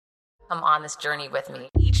Come on this journey with me.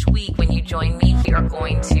 Each week when you join me, we are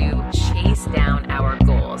going to chase down our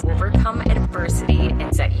goals, overcome adversity,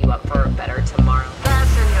 and set you up for a better tomorrow.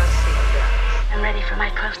 Fasten your seatbelts. I'm ready for my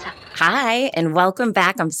close-up. Hi, and welcome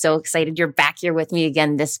back. I'm so excited you're back here with me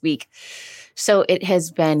again this week. So it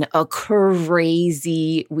has been a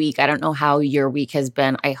crazy week. I don't know how your week has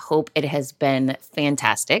been. I hope it has been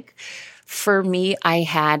fantastic. For me, I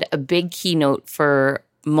had a big keynote for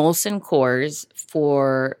Molson Coors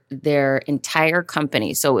for their entire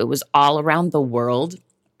company. So it was all around the world.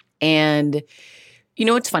 And you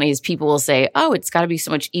know what's funny is people will say, oh, it's got to be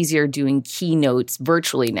so much easier doing keynotes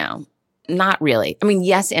virtually now. Not really. I mean,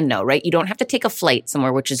 yes and no, right? You don't have to take a flight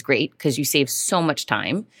somewhere, which is great because you save so much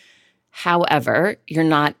time. However, you're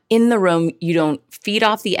not in the room. You don't feed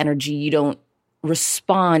off the energy. You don't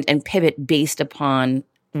respond and pivot based upon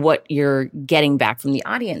what you're getting back from the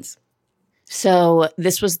audience. So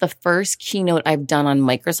this was the first keynote I've done on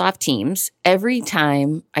Microsoft Teams. Every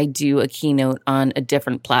time I do a keynote on a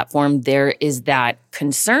different platform, there is that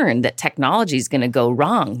concern that technology is going to go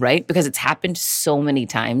wrong, right? Because it's happened so many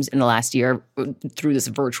times in the last year through this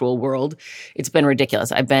virtual world. It's been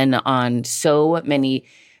ridiculous. I've been on so many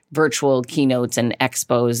virtual keynotes and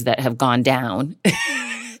expos that have gone down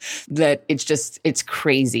that it's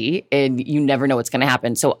crazy and you never know what's going to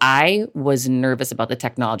happen. So I was nervous about the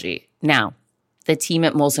technology. Now, the team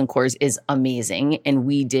at Molson Coors is amazing, and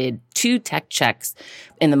we did 2 tech checks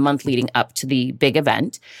in the month leading up to the big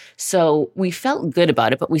event. So we felt good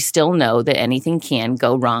about it, but we still know that anything can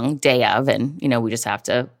go wrong day of, and we just have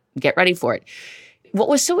to get ready for it. What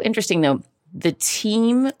was so interesting, though, the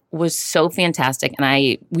team was so fantastic,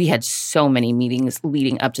 and we had so many meetings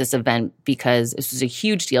leading up to this event because this was a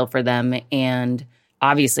huge deal for them, and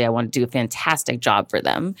obviously I wanted to do a fantastic job for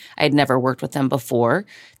them. I had never worked with them before.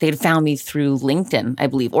 They had found me through LinkedIn, I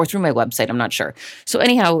believe, or through my website. I'm not sure. So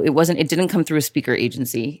anyhow, it didn't come through a speaker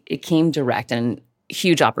agency. It came direct, and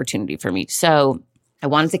huge opportunity for me. So I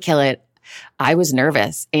wanted to kill it. I was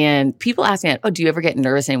nervous, and people ask me, oh, do you ever get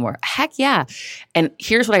nervous anymore? Heck yeah. And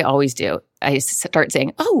here's what I always do. I start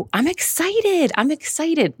saying, oh, I'm excited,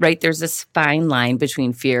 right? There's this fine line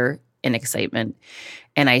between fear and excitement.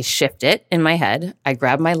 And I shift it in my head. I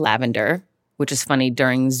grab my lavender, which is funny.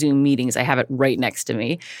 During Zoom meetings, I have it right next to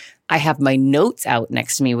me. I have my notes out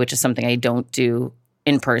next to me, which is something I don't do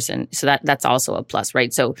in person. So that's also a plus,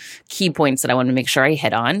 right? So key points that I want to make sure I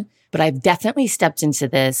hit on. But I've definitely stepped into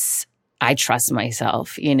this. I trust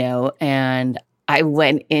myself, and I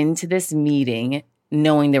went into this meeting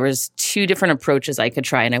knowing there was 2 different approaches I could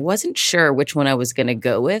try. And I wasn't sure which one I was going to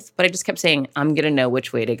go with, but I just kept saying, I'm going to know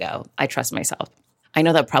which way to go. I trust myself. I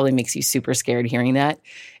know that probably makes you super scared hearing that.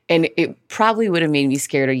 And it probably would have made me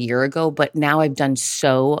scared a year ago, but now I've done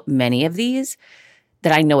so many of these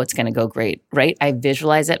that I know it's going to go great, right? I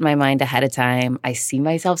visualize it in my mind ahead of time. I see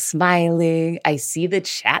myself smiling. I see the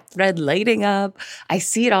chat thread lighting up. I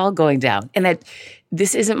see it all going down. And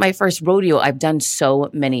this isn't my first rodeo. I've done so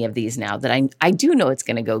many of these now that I do know it's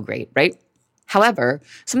going to go great, right? However,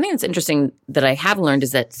 something that's interesting that I have learned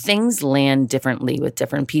is that things land differently with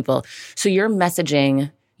different people. So your messaging,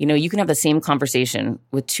 you can have the same conversation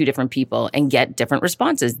with 2 different people and get different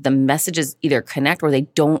responses. The messages either connect or they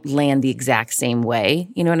don't land the exact same way.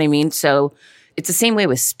 You know what I mean? So it's the same way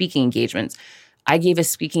with speaking engagements. I gave a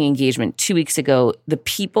speaking engagement 2 weeks ago. The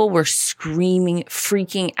people were screaming,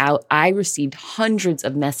 freaking out. I received hundreds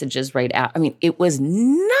of messages right out. I mean, it was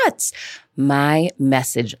nuts. My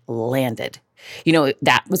message landed.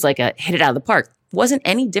 That was like a hit it out of the park. Wasn't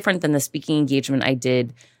any different than the speaking engagement I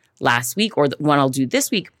did last week or the one I'll do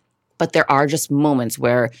this week. But there are just moments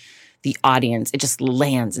where the audience, it just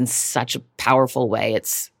lands in such a powerful way.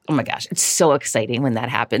 Oh my gosh, it's so exciting when that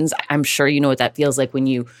happens. I'm sure you know what that feels like when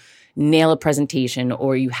you nail a presentation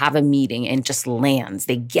or you have a meeting and it just lands.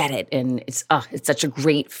 They get it. And it's such a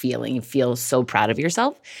great feeling. You feel so proud of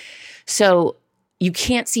yourself. So you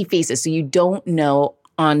can't see faces. So you don't know.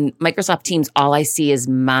 On Microsoft Teams, all I see is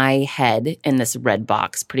my head in this red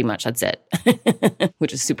box. Pretty much that's it,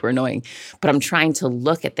 which is super annoying. But I'm trying to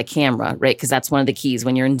look at the camera, right? Because that's one of the keys.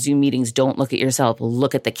 When you're in Zoom meetings, don't look at yourself.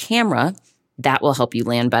 Look at the camera. That will help you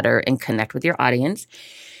land better and connect with your audience.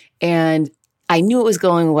 And I knew it was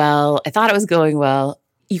going well. I thought it was going well.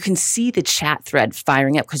 You can see the chat thread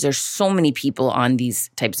firing up because there's so many people on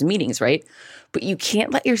these types of meetings, right? But you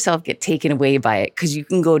can't let yourself get taken away by it because you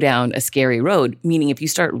can go down a scary road, meaning if you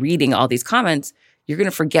start reading all these comments, you're going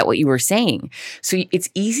to forget what you were saying. So it's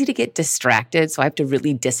easy to get distracted. So I have to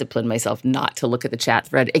really discipline myself not to look at the chat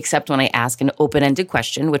thread, except when I ask an open-ended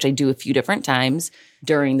question, which I do a few different times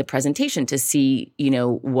during the presentation to see,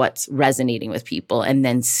 what's resonating with people and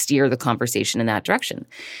then steer the conversation in that direction.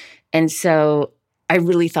 And so I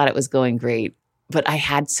really thought it was going great, but I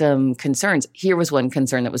had some concerns. Here was one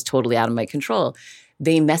concern that was totally out of my control.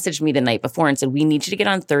 They messaged me the night before and said, we need you to get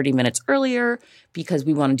on 30 minutes earlier because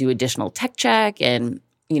we want to do additional tech check and,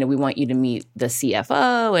 we want you to meet the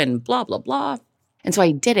CFO and blah, blah, blah. And so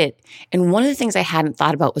I did it. And one of the things I hadn't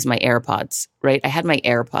thought about was my AirPods, right? I had my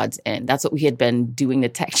AirPods in. That's what we had been doing the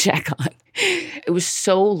tech check on. It was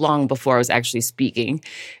so long before I was actually speaking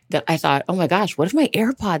that I thought, oh my gosh, what if my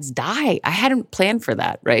AirPods die? I hadn't planned for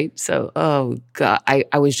that, right? So, oh God,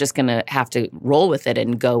 I was just going to have to roll with it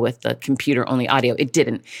and go with the computer-only audio. It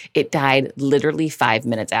didn't. It died literally 5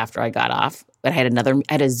 minutes after I got off. But I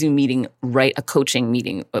had a Zoom meeting, a coaching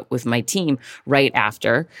meeting with my team right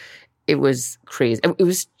after. It was crazy. It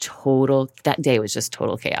was that day was just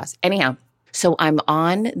total chaos. Anyhow, so I'm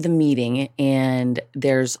on the meeting and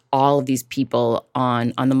there's all of these people on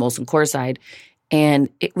the Molson Coors side. And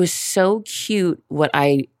it was so cute what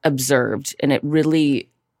I observed. And it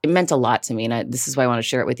meant a lot to me. And this is why I want to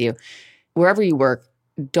share it with you. Wherever you work,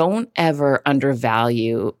 don't ever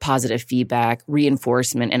undervalue positive feedback,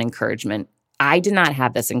 reinforcement, and encouragement. I did not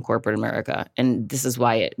have this in corporate America. And this is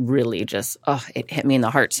why it really just, it hit me in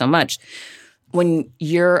the heart so much. When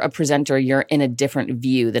you're a presenter, you're in a different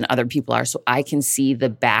view than other people are. So I can see the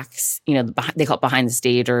backs, they call it behind the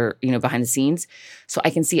stage or, behind the scenes. So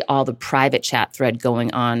I can see all the private chat thread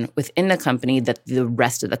going on within the company that the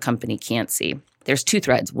rest of the company can't see. There's two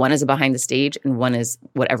threads. One is a behind the stage and one is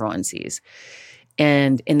what everyone sees.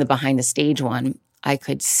 And in the behind the stage one, I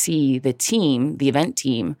could see the event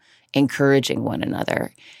team, encouraging one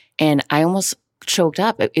another. And I almost choked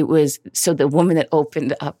up. It was, so the woman that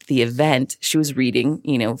opened up the event, she was reading,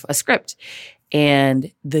 a script.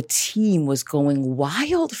 And the team was going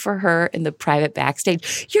wild for her in the private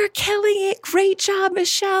backstage. You're killing it. Great job,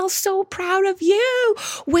 Michelle. So proud of you.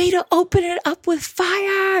 Way to open it up with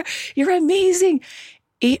fire. You're amazing.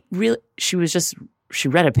 She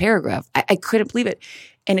read a paragraph. I couldn't believe it.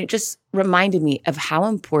 And it just reminded me of how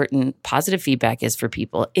important positive feedback is for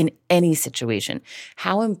people in any situation,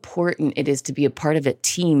 how important it is to be a part of a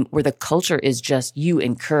team where the culture is just you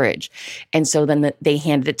encourage. And so then they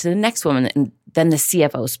handed it to the next woman, and then the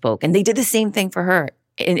CFO spoke, and they did the same thing for her.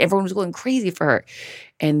 And everyone was going crazy for her.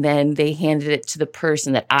 And then they handed it to the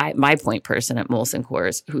person my point person at Molson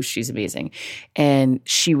Coors, she's amazing. And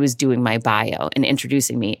she was doing my bio and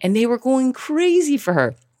introducing me, and they were going crazy for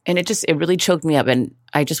her. And it really choked me up. And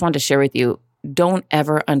I just wanted to share with you, don't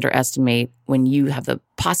ever underestimate when you have the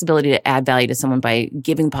possibility to add value to someone by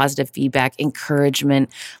giving positive feedback,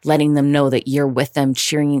 encouragement, letting them know that you're with them,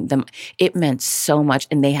 cheering them. It meant so much,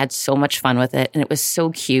 and they had so much fun with it. And it was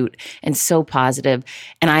so cute and so positive.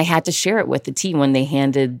 And I had to share it with the team when they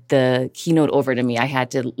handed the keynote over to me. I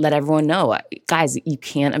had to let everyone know, guys, you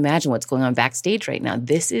can't imagine what's going on backstage right now.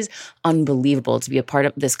 This is unbelievable to be a part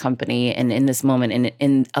of this company and in this moment and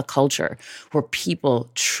in a culture where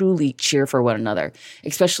people truly cheer for one another,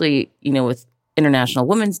 especially, with International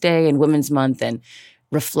Women's Day and Women's Month, and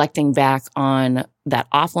reflecting back on that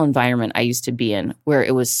awful environment I used to be in where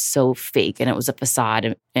it was so fake and it was a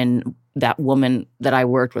facade. And that woman that I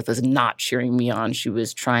worked with was not cheering me on. She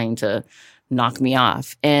was trying to knock me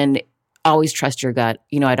off. And always trust your gut.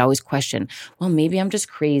 I'd always question, well, maybe I'm just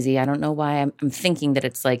crazy. I don't know why I'm thinking that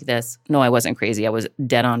it's like this. No, I wasn't crazy. I was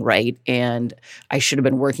dead on right. And I should have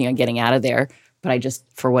been working on getting out of there. But I just,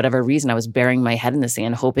 for whatever reason, I was burying my head in the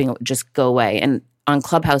sand, hoping it would just go away. And on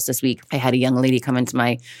Clubhouse this week, I had a young lady come into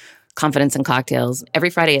my Confidence and Cocktails every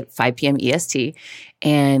Friday at 5 p.m. EST.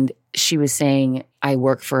 And she was saying, I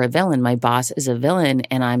work for a villain. My boss is a villain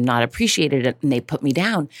and I'm not appreciated and they put me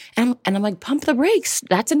down. And I'm like, pump the brakes.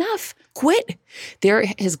 That's enough. Quit. There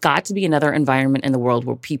has got to be another environment in the world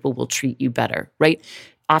where people will treat you better, right?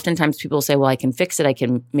 Oftentimes people say, well, I can fix it. I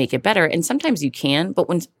can make it better. And sometimes you can. But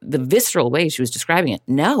when the visceral way she was describing it,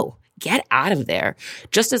 no, get out of there.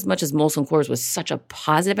 Just as much as Molson Coors was such a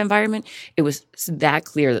positive environment, it was that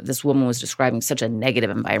clear that this woman was describing such a negative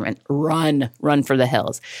environment. Run for the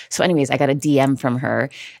hills. So anyways, I got a DM from her.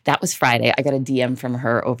 That was Friday. I got a DM from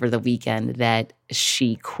her over the weekend that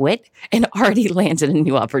she quit and already landed a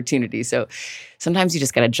new opportunity. So sometimes you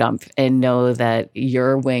just got to jump and know that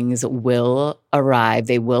your wings will arrive,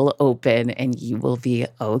 they will open, and you will be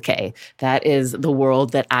okay. That is the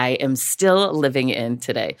world that I am still living in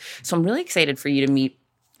today. So I'm really excited for you to meet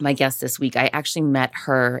my guest this week. I actually met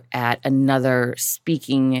her at another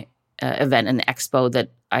speaking event, an expo that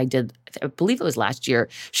I did, I believe it was last year.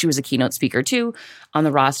 She was a keynote speaker too on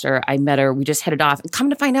the roster. I met her. We just hit it off. And come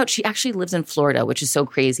to find out, she actually lives in Florida, which is so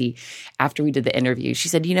crazy. After we did the interview, she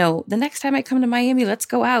said, the next time I come to Miami, let's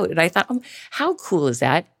go out. And I thought, how cool is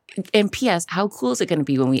that? And P.S., how cool is it going to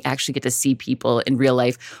be when we actually get to see people in real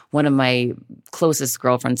life? One of my closest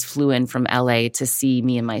girlfriends flew in from LA to see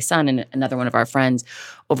me and my son and another one of our friends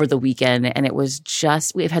over the weekend. And it was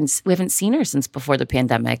just, we haven't seen her since before the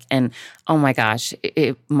pandemic. And oh my gosh,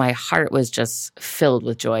 my heart was just filled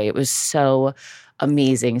with joy. It was so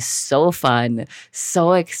amazing, so fun,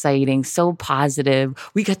 so exciting, so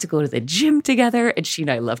positive. We got to go to the gym together, and she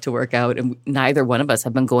and I love to work out, and neither one of us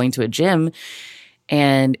have been going to a gym.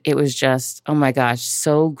 And it was just, oh my gosh,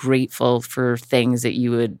 so grateful for things that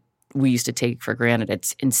we used to take for granted.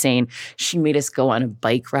 It's insane. She made us go on a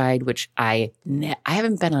bike ride, which I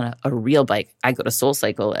haven't been on a real bike. I go to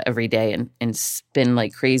SoulCycle every day and spin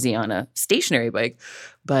like crazy on a stationary bike.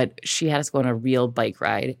 But she had us go on a real bike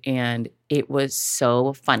ride, and it was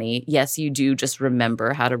so funny. Yes, you do just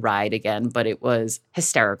remember how to ride again, but it was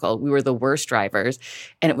hysterical. We were the worst drivers,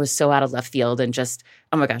 and it was so out of left field and just,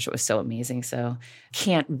 oh my gosh, it was so amazing. So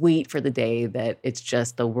can't wait for the day that it's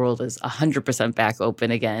just the world is 100% back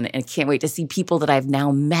open again, and can't wait to see people that I've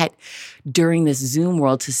now met during this Zoom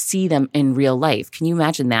world, to see them in real life. Can you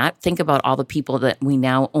imagine that? Think about all the people that we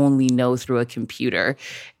now only know through a computer,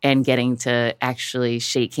 and getting to actually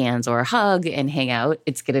shake hands or hug and hang out.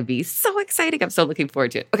 It's going to be so exciting. I'm so looking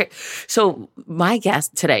forward to it. Okay, so my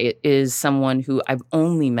guest today is someone who I've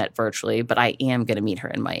only met virtually, but I am going to meet her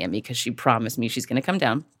in Miami because she promised me she's going to come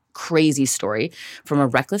down. Crazy story. From a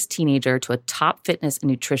reckless teenager to a top fitness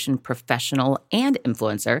and nutrition professional and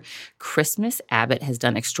influencer, Christmas Abbott has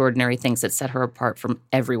done extraordinary things that set her apart from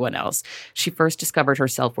everyone else. She first discovered her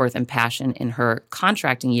self-worth and passion in her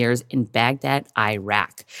contracting years in Baghdad,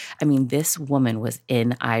 Iraq. I mean, this woman was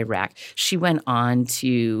in Iraq. She went on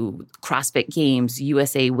to CrossFit Games,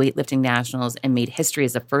 USA Weightlifting Nationals, and made history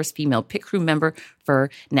as the first female pit crew member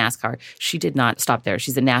for NASCAR. She did not stop there.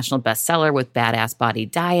 She's a national bestseller with Badass Body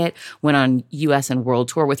Diet, went on US and world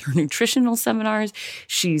tour with her nutritional seminars.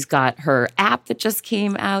 She's got her app that just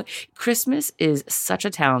came out. Christmas is such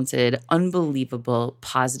a talented, unbelievable,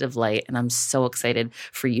 positive light, and I'm so excited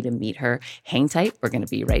for you to meet her. Hang tight. We're going to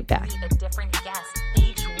be right back. A different guest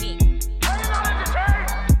each week.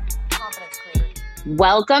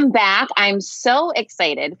 Welcome back. I'm so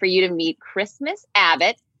excited for you to meet Christmas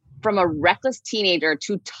Abbott. From a reckless teenager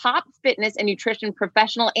to top fitness and nutrition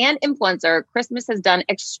professional and influencer, Christmas has done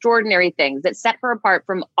extraordinary things that set her apart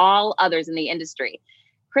from all others in the industry.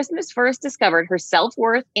 Christmas first discovered her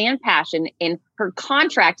self-worth and passion in her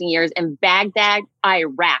contracting years in Baghdad,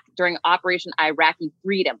 Iraq, during Operation Iraqi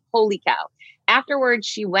Freedom. Holy cow. Afterwards,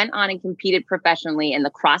 she went on and competed professionally in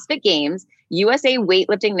the CrossFit Games, USA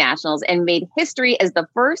Weightlifting Nationals, and made history as the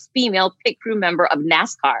first female pit crew member of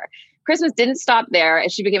NASCAR. Christmas didn't stop there,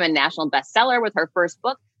 as she became a national bestseller with her first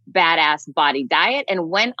book, Badass Body Diet, and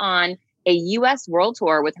went on a U.S. world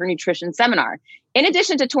tour with her nutrition seminar. In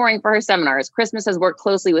addition to touring for her seminars, Christmas has worked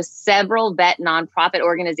closely with several vet nonprofit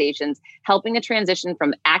organizations, helping a transition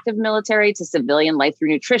from active military to civilian life through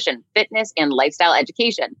nutrition, fitness, and lifestyle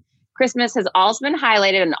education. Christmas has also been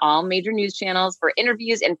highlighted on all major news channels for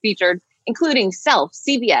interviews and featured, including Self,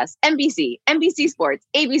 CBS, NBC, NBC Sports,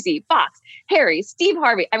 ABC, Fox, Harry, Steve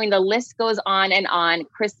Harvey. I mean, the list goes on and on.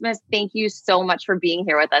 Christmas, thank you so much for being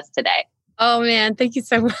here with us today. Oh man, thank you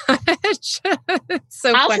so much.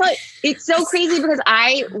 It's so crazy because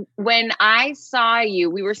when I saw you,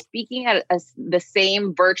 we were speaking at the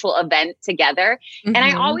same virtual event together. Mm-hmm. And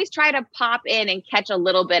I always try to pop in and catch a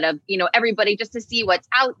little bit of, everybody just to see what's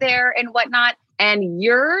out there and whatnot. And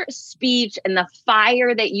your speech and the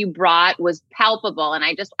fire that you brought was palpable. And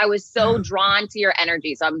I was so drawn to your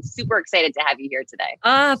energy. So I'm super excited to have you here today.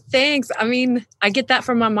 Thanks. I mean, I get that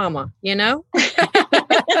from my mama,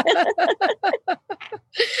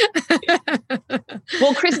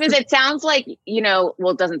 Well, Christmas, it sounds like,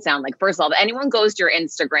 it doesn't sound like, first of all, if anyone goes to your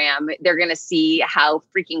Instagram, they're going to see how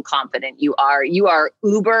freaking confident you are. You are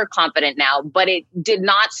uber confident now, but it did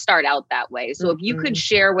not start out that way. So if you could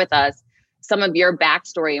share with us some of your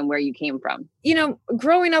backstory and where you came from.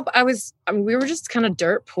 Growing up, we were just kind of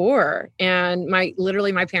dirt poor. And my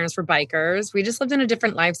parents were bikers. We just lived in a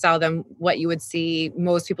different lifestyle than what you would see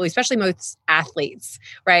most people, especially most athletes,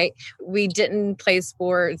 right? We didn't play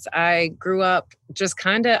sports. I grew up just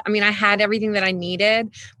I had everything that I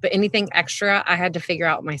needed, but anything extra, I had to figure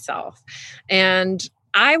out myself. And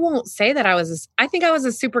I won't say that I think I was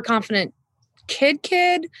a super confident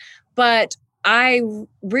kid, but I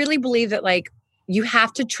really believe that you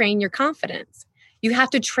have to train your confidence. You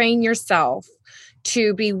have to train yourself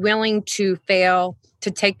to be willing to fail,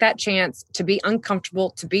 to take that chance, to be uncomfortable,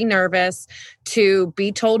 to be nervous, to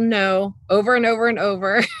be told no over and over and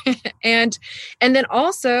over. and then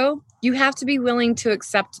also you have to be willing to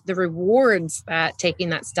accept the rewards that taking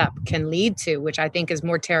that step can lead to, which I think is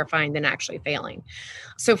more terrifying than actually failing.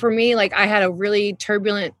 So for me, like I had a really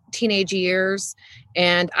turbulent teenage years,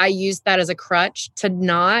 and I used that as a crutch to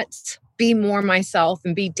not be more myself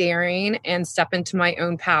and be daring and step into my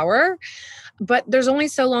own power. But there's only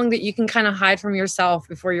so long that you can kind of hide from yourself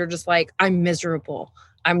before you're just like, I'm miserable.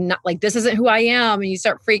 I'm not like, this isn't who I am. And you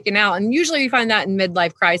start freaking out. And usually you find that in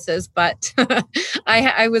midlife crisis. But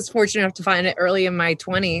I was fortunate enough to find it early in my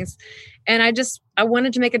 20s. And I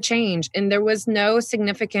wanted to make a change. And there was no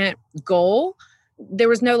significant goal. There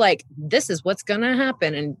was no like, this is what's going to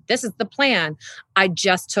happen. And this is the plan. I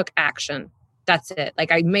just took action. That's it.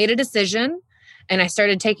 Like I made a decision and I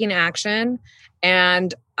started taking action.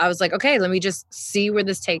 And I was like, okay, let me just see where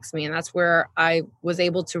this takes me. And that's where I was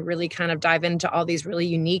able to really kind of dive into all these really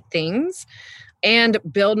unique things and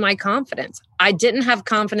build my confidence. I didn't have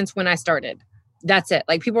confidence when I started. That's it.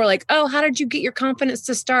 Like people are like, oh, how did you get your confidence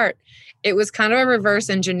to start? It was kind of a reverse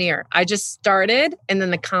engineer. I just started and then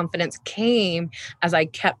the confidence came as I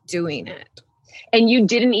kept doing it. And you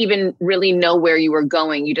didn't even really know where you were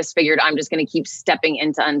going. You just figured, I'm just going to keep stepping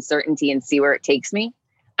into uncertainty and see where it takes me.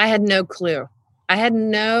 I had no clue.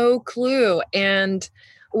 And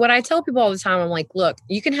what I tell people all the time, I'm like, look,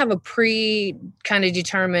 you can have a kind of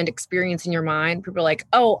determined experience in your mind. People are like,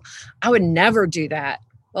 oh, I would never do that.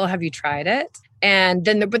 Well, have you tried it? And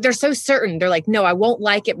then, but they're so certain. They're like, no, I won't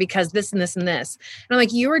like it because this and this and this. And I'm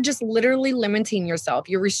like, you are just literally limiting yourself.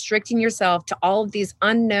 You're restricting yourself to all of these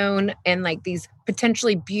unknown and like these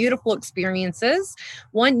potentially beautiful experiences.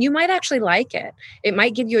 One, you might actually like it. It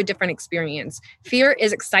might give you a different experience. Fear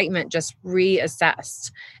is excitement, just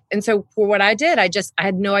reassessed. And so for what I did, I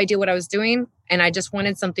had no idea what I was doing. And I just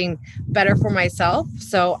wanted something better for myself.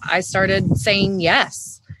 So I started saying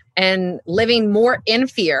yes and living more in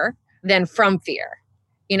fear than from fear.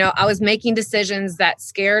 You know, I was making decisions that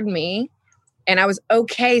scared me, and I was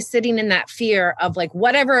okay sitting in that fear of like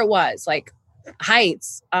whatever it was, like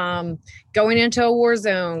heights, going into a war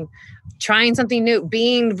zone, trying something new,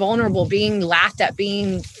 being vulnerable, being laughed at,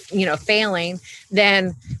 being, failing,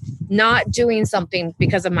 than not doing something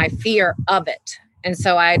because of my fear of it. And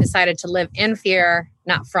so I decided to live in fear,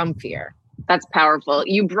 not from fear. That's powerful.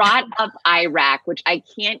 You brought up Iraq, which I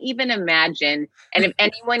can't even imagine. And if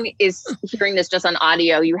anyone is hearing this just on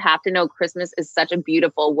audio, you have to know Christmas is such a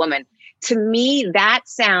beautiful woman. To me, that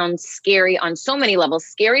sounds scary on so many levels.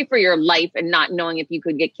 Scary for your life and not knowing if you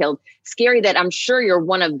could get killed. Scary that I'm sure you're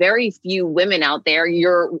one of very few women out there.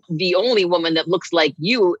 You're the only woman that looks like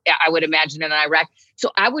you, I would imagine, in Iraq.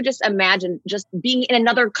 So I would just imagine just being in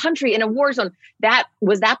another country in a war zone.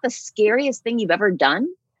 Was that the scariest thing you've ever done?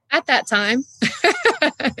 At that time,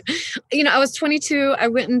 I was 22. I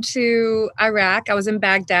went into Iraq. I was in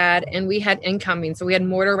Baghdad and we had incoming. So we had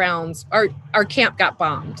mortar rounds. Our camp got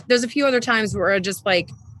bombed. There's a few other times where just like,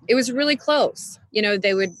 it was really close.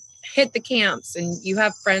 They would hit the camps and you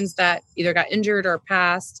have friends that either got injured or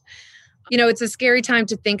passed. It's a scary time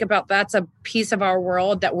to think about. That's a piece of our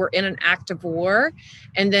world that we're in an active war.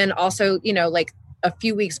 And then also, like a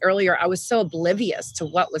few weeks earlier, I was so oblivious to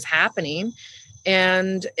what was happening.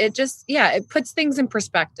 And it just, it puts things in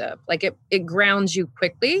perspective. Like it grounds you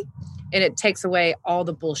quickly and it takes away all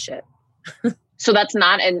the bullshit. So that's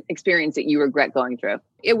not an experience that you regret going through?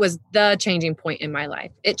 It was the changing point in my life.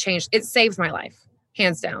 It saved my life,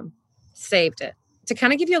 hands down, saved it. To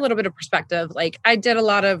kind of give you a little bit of perspective, like I did a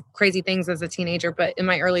lot of crazy things as a teenager, but in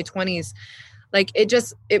my early 20s, like it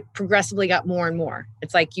progressively got more and more.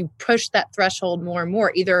 It's like you push that threshold more and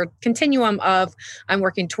more, either continuum of I'm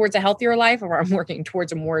working towards a healthier life or I'm working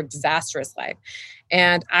towards a more disastrous life.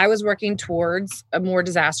 And I was working towards a more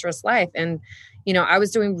disastrous life. And, I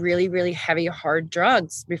was doing really, really heavy, hard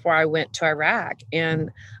drugs before I went to Iraq. And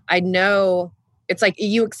I know it's like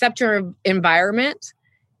you accept your environment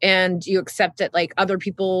and you accept that like other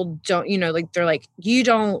people don't, like they're like,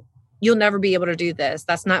 you'll never be able to do this.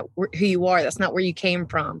 That's not who you are. That's not where you came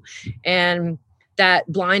from. And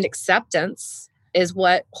that blind acceptance is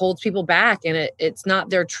what holds people back. And it's not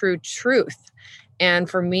their true truth. And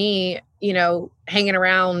for me, hanging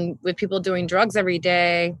around with people doing drugs every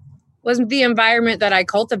day wasn't the environment that I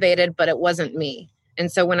cultivated, but it wasn't me.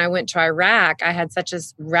 And so when I went to Iraq, I had such a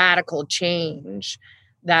radical change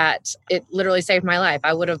that it literally saved my life.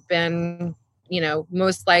 I would have been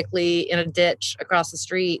most likely in a ditch across the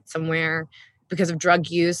street somewhere because of drug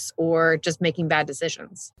use or just making bad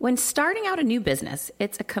decisions. When starting out a new business,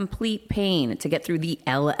 it's a complete pain to get through the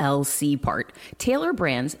LLC part. Taylor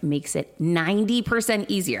Brands makes it 90%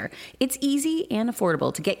 easier. It's easy and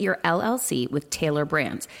affordable to get your LLC with Taylor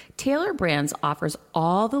Brands. Taylor Brands offers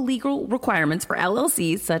all the legal requirements for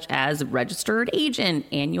LLCs, such as registered agent,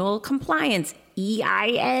 annual compliance,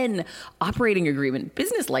 EIN, operating agreement,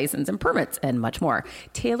 business license, and permits, and much more.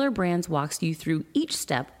 Taylor Brands walks you through each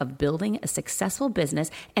step of building a successful business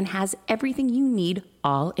and has everything you need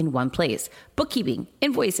all in one place. Bookkeeping,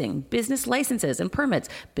 invoicing, business licenses and permits,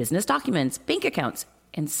 business documents, bank accounts,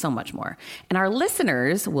 and so much more. And our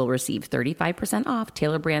listeners will receive 35% off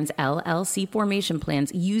Taylor Brands LLC formation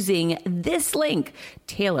plans using this link,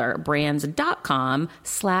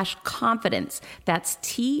 taylorbrands.com/confidence. That's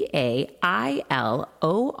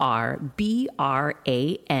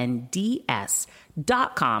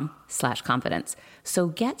TAILORBRANDS.com/confidence. So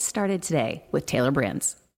get started today with Taylor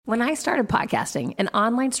Brands. When I started podcasting, an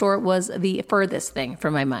online store was the furthest thing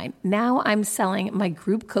from my mind. Now I'm selling my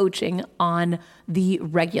group coaching on the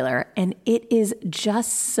regular, and it is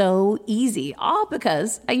just so easy, all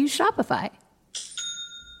because I use Shopify.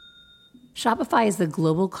 Shopify is the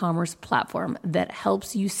global commerce platform that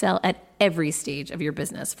helps you sell at every stage of your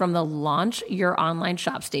business, from the launch your online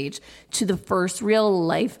shop stage to the first real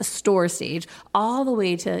life store stage, all the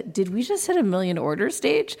way to, did we just hit 1 million orders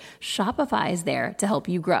stage? Shopify is there to help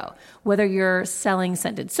you grow. Whether you're selling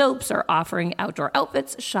scented soaps or offering outdoor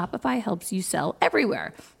outfits, Shopify helps you sell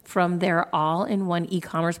everywhere. From their all-in-one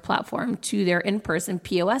e-commerce platform to their in-person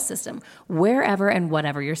POS system, wherever and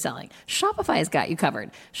whatever you're selling, Shopify's got you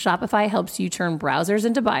covered. Shopify helps you turn browsers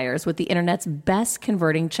into buyers with the internet's best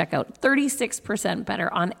converting checkout, 36%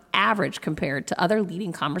 better on average compared to other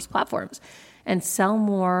leading commerce platforms, and sell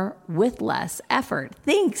more with less effort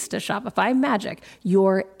thanks to Shopify Magic,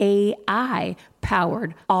 your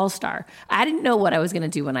AI-powered all-star. I didn't know what I was going to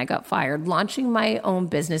do when I got fired. Launching my own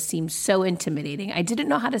business seemed so intimidating. I didn't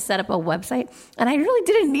know how to set up a website, and I really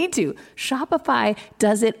didn't need to. Shopify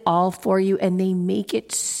does it all for you, and they make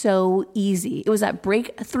it so easy. It was that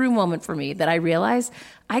breakthrough moment for me that I realized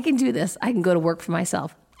I can do this. I can go to work for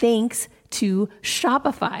myself thanks to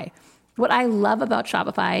Shopify. What I love about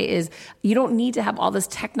Shopify is you don't need to have all this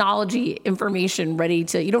technology information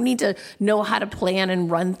you don't need to know how to plan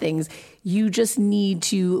and run things. You just need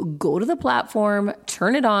to go to the platform,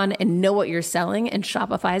 turn it on, and know what you're selling, and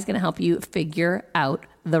Shopify is going to help you figure out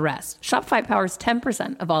the rest. Shopify powers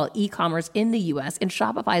 10% of all e-commerce in the US, and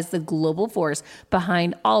Shopify is the global force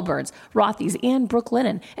behind Allbirds, Rothy's, and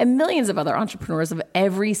Brooklinen, and millions of other entrepreneurs of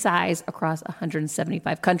every size across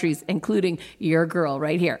 175 countries, including your girl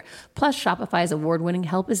right here. Plus, Shopify's award-winning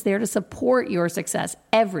help is there to support your success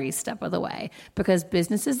every step of the way, because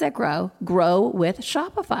businesses that grow with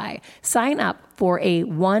Shopify. Sign up for a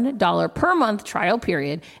 $1 per month trial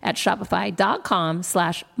period at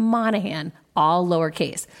shopify.com/Monahan, all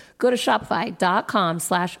lowercase. Go to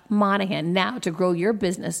shopify.com/Monahan now to grow your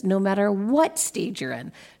business no matter what stage you're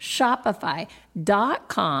in.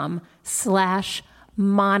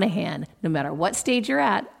 Shopify.com/Monahan. No matter what stage you're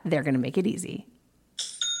at, they're going to make it easy.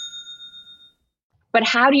 But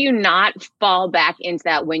how do you not fall back into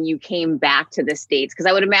that when you came back to the States? Because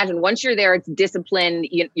I would imagine once you're there, it's discipline.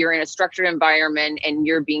 You're in a structured environment and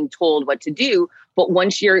you're being told what to do. But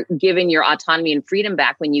once you're given your autonomy and freedom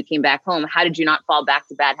back when you came back home, how did you not fall back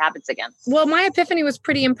to bad habits again? Well, my epiphany was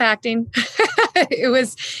pretty impacting. It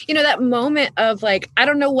was, that moment of like, I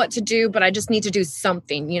don't know what to do, but I just need to do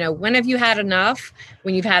something. When have you had enough?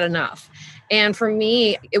 When you've had enough. And for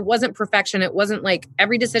me, it wasn't perfection. It wasn't like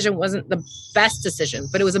every decision wasn't the best decision,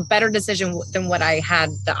 but it was a better decision than what I had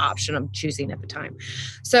the option of choosing at the time.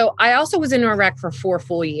 So I also was in Iraq for 4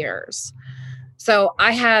 full years. So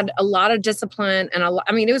I had a lot of discipline and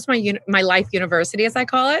it was my life university, as I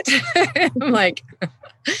call it. I'm like,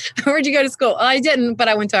 where'd you go to school? Oh, I didn't, but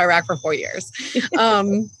I went to Iraq for 4 years.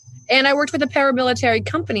 And I worked with a paramilitary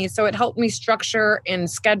company. So it helped me structure and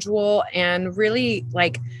schedule and really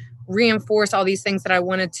reinforce all these things that I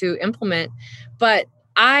wanted to implement. But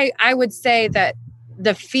I would say that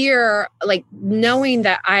the fear, knowing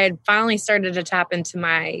that I had finally started to tap into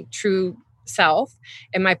my true self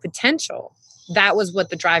and my potential, that was what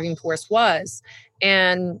the driving force was.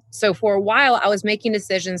 And so for a while, I was making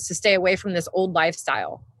decisions to stay away from this old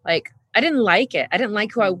lifestyle. I didn't like it. I didn't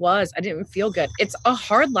like who I was. I didn't feel good. It's a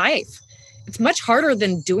hard life. It's much harder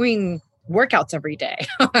than doing workouts every day.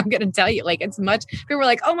 I'm going to tell you, it's much, people were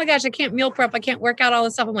like, oh my gosh, I can't meal prep. I can't work out, all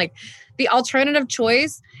this stuff. I'm like, the alternative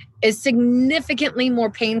choice is significantly more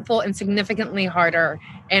painful and significantly harder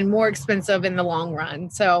and more expensive in the long run.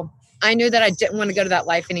 So I knew that I didn't want to go to that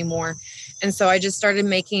life anymore. And so I just started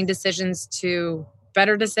making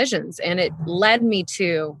better decisions, and it led me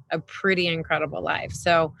to a pretty incredible life.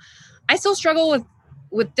 So I still struggle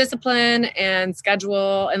with discipline and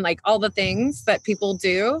schedule and like all the things that people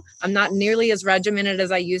do. I'm not nearly as regimented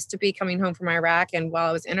as I used to be coming home from Iraq and while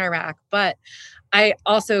I was in Iraq, but I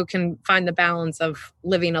also can find the balance of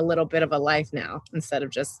living a little bit of a life now instead of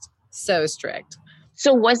just so strict.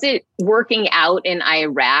 So was it working out in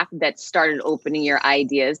Iraq that started opening your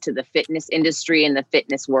ideas to the fitness industry and the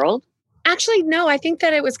fitness world? Actually, no, I think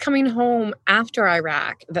that it was coming home after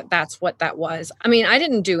Iraq that's what that was. I mean, I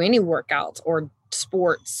didn't do any workouts or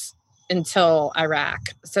sports until Iraq.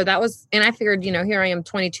 So that was, and I figured, here I am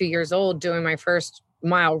 22 years old doing my first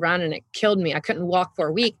mile run and it killed me. I couldn't walk for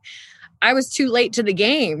a week. I was too late to the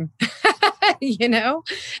game,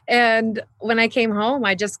 and when I came home,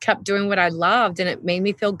 I just kept doing what I loved and it made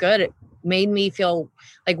me feel good. It made me feel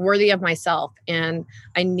like worthy of myself. And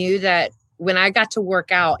I knew that when I got to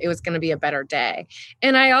work out, it was going to be a better day.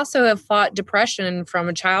 And I also have fought depression from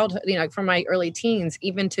a childhood, from my early teens,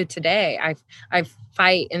 even to today. I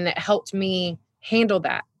fight, and that helped me handle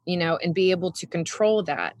that, and be able to control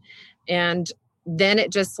that. And then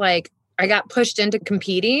it just I got pushed into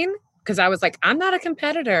competing because I was like, I'm not a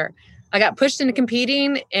competitor. I got pushed into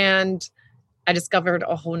competing and I discovered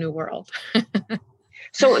a whole new world.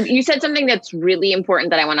 So you said something that's really important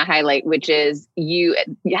that I want to highlight, which is you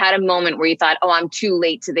had a moment where you thought, oh, I'm too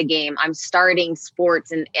late to the game. I'm starting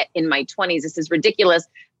sports in my 20s. This is ridiculous.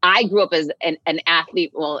 I grew up as an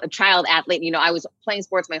athlete, a child athlete. I was playing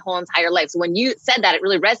sports my whole entire life. So when you said that, it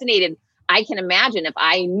really resonated. I can imagine if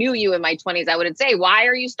I knew you in my 20s, I would say, why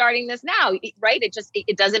are you starting this now? Right?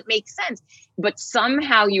 It doesn't make sense. But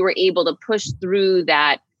somehow you were able to push through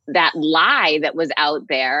that lie that was out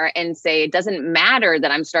there and say, it doesn't matter that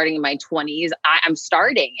I'm starting in my 20s. I'm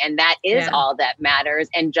starting, and that is all that matters,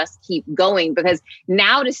 and just keep going. Because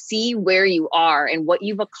now to see where you are and what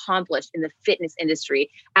you've accomplished in the fitness industry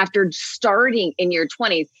after starting in your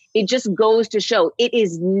 20s, it just goes to show it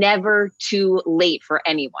is never too late for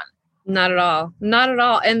anyone. Not at all. Not at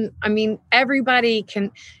all. And I mean,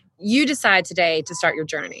 you decide today to start your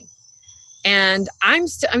journey. And I'm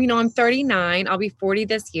 39. I'll be 40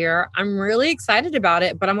 this year. I'm really excited about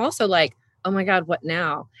it, but I'm also like, oh my God, what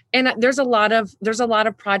now? And there's a lot of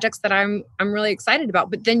projects that I'm really excited about.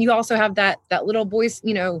 But then you also have that little voice,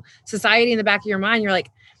 society in the back of your mind. You're like,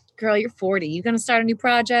 girl, you're 40. You going to start a new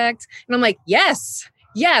project? And I'm like, yes.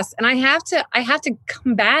 And I have to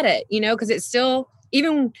combat it, because it's still,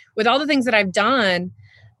 even with all the things that I've done,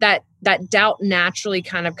 that doubt naturally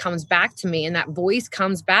kind of comes back to me, and that voice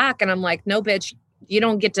comes back, and I'm like, no, bitch, you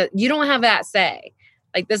don't have that say.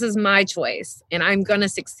 Like, this is my choice and I'm going to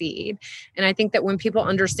succeed. And I think that when people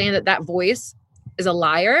understand that voice is a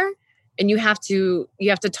liar, and you have to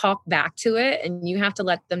talk back to it, and you have to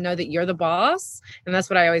let them know that you're the boss. And that's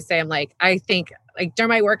what I always say. I'm like, I think like during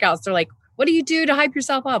my workouts, they're like, what do you do to hype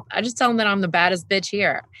yourself up? I just tell them that I'm the baddest bitch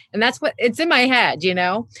here. And that's what it's in my head,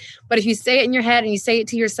 But if you say it in your head and you say it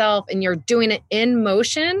to yourself and you're doing it in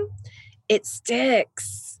motion, it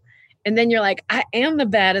sticks. And then you're like, I am the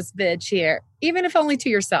baddest bitch here, even if only to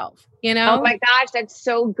yourself, Oh my gosh, that's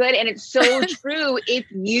so good. And it's so true. If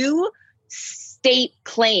you state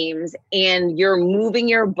claims and you're moving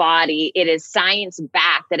your body, it is science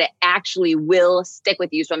backed that it actually will stick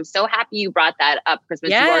with you. So I'm so happy you brought that up, Christmas.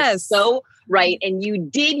 Yes. You are so right. And you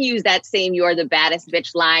did use that same "you are the baddest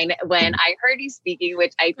bitch" line when I heard you speaking,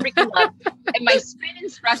 which I freaking love. And my spin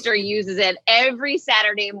instructor uses it every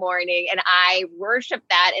Saturday morning, and I worship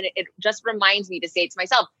that. And it just reminds me to say it to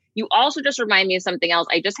myself. You also just remind me of something else.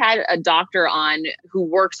 I just had a doctor on who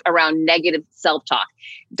works around negative self-talk.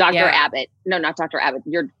 Dr. Abbott. No, not Dr. Abbott.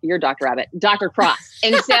 You're Dr. Abbott. Dr. Cross.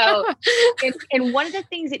 And so, and one of the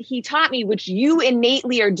things that he taught me, which you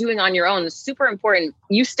innately are doing on your own, is super important.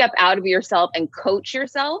 You step out of yourself and coach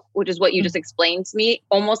yourself, which is what you just explained to me,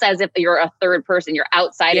 almost as if you're a third person. You're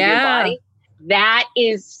outside of your body. That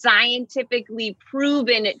is scientifically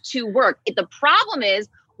proven to work. The problem is,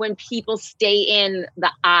 when people stay in the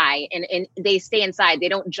I and they stay inside, they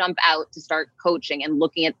don't jump out to start coaching and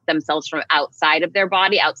looking at themselves from outside of their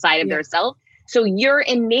body, outside of their self. So you're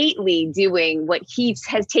innately doing what he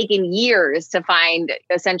has taken years to find,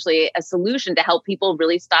 essentially a solution to help people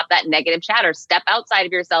really stop that negative chatter. Step outside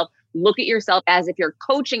of yourself, look at yourself as if you're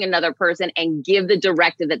coaching another person, and give the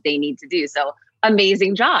directive that they need to do. So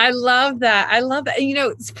amazing job. I love that.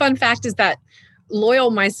 Fun fact is that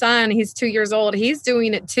Loyal, my son, he's 2 years old. He's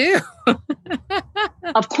doing it too.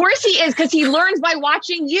 Of course he is, because he learns by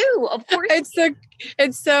watching you. Of course.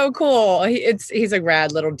 It's so cool. He's a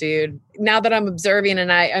rad little dude. Now that I'm observing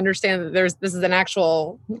and I understand that this is an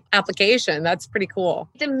actual application, that's pretty cool.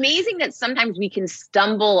 It's amazing that sometimes we can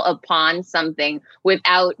stumble upon something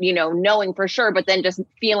without, knowing for sure, but then just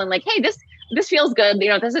feeling like, hey, this feels good.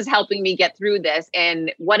 This is helping me get through this.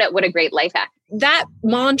 And what a great life hack. That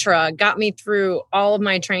mantra got me through all of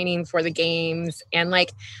my training for the games, and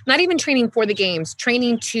like not even training for the games,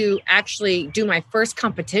 training to actually do my first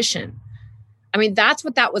competition. I mean, that's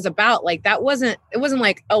what that was about. Like it wasn't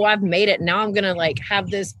like, oh, I've made it. Now I'm going to like have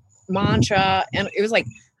this mantra. And it was like,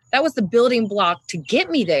 that was the building block to get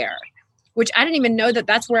me there, which I didn't even know that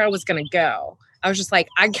that's where I was going to go. I was just like,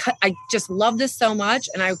 I just love this so much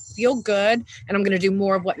and I feel good and I'm going to do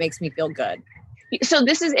more of what makes me feel good. So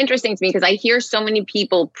this is interesting to me because I hear so many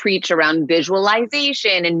people preach around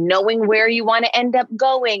visualization and knowing where you want to end up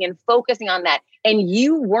going and focusing on that. And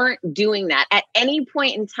you weren't doing that. At any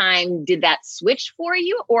point in time, did that switch for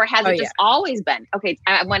you, or has it just always been? Okay,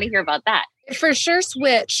 I want to hear about that. It for sure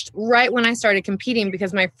switched right when I started competing,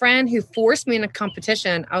 because my friend who forced me in a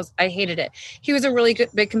competition, I hated it. He was a really good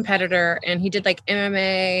big competitor and he did like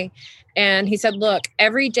MMA. And he said, look,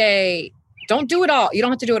 every day, don't do it all. You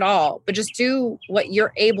don't have to do it all, but just do what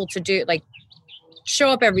you're able to do. Like show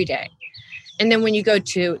up every day. And then when you go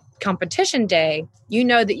to competition day, you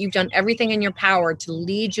know that you've done everything in your power to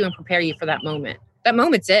lead you and prepare you for that moment. That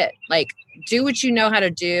moment's it. Like do what you know how to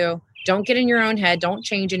do. Don't get in your own head. Don't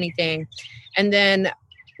change anything. And then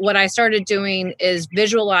what I started doing is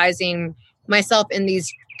visualizing myself in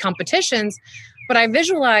these competitions, but I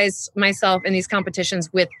visualized myself in these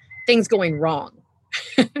competitions with things going wrong.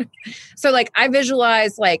 So like I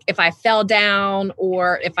visualize like if I fell down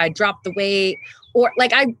or if I dropped the weight, or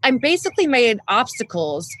like I basically made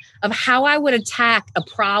obstacles of how I would attack a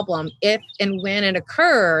problem if and when it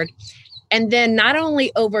occurred, and then not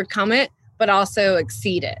only overcome it, but also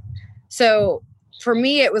exceed it. So for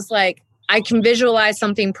me, it was like, I can visualize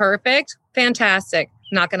something perfect. Fantastic.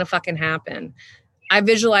 Not going to fucking happen. I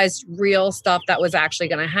visualized real stuff that was actually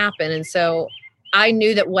going to happen. And so I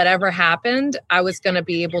knew that whatever happened, I was going to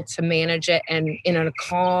be able to manage it and in a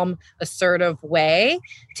calm, assertive way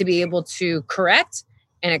to be able to correct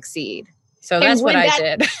and exceed. So that's what I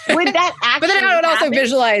did. Would that actually But then I would also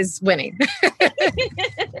visualize winning.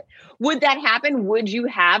 Would that happen? Would you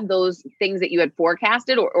have those things that you had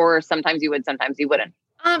forecasted, or sometimes you would, sometimes you wouldn't?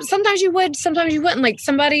 Sometimes you would, sometimes you wouldn't. Like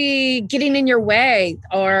somebody getting in your way,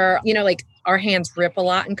 or, like our hands rip a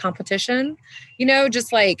lot in competition,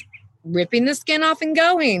 just like ripping the skin off and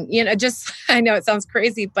going, just, I know it sounds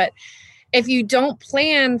crazy, but if you don't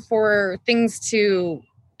plan for things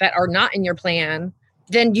that are not in your plan,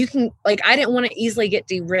 then you can, like, I didn't want to easily get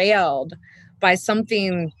derailed by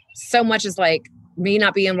something so much as like me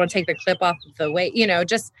not being able to take the clip off of the weight,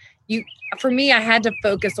 for me, I had to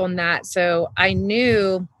focus on that. So I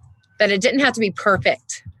knew that it didn't have to be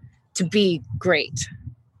perfect to be great.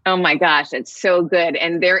 Oh my gosh, it's so good.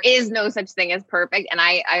 And there is no such thing as perfect. And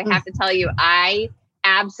I have to tell you, I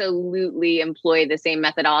absolutely employ the same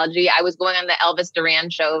methodology. I was going on the Elvis Duran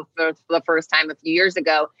show for the first time a few years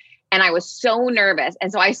ago, and I was so nervous.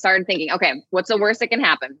 And so I started thinking, okay, what's the worst that can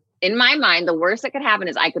happen? In my mind, the worst that could happen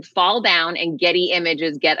is I could fall down and Getty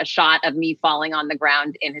Images get a shot of me falling on the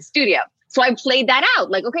ground in his studio. So I played that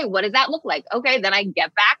out. Like, okay, what does that look like? Okay, then I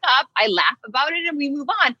get back up, I laugh about it, and we move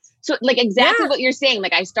on. So like exactly what you're saying,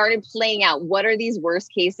 like I started playing out what are these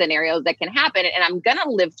worst case scenarios that can happen, and I'm going to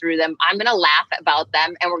live through them. I'm going to laugh about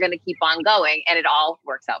them, and we're going to keep on going, and it all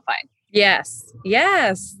works out fine. Yes.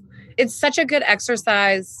 Yes. It's such a good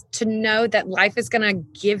exercise to know that life is going to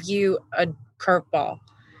give you a curveball.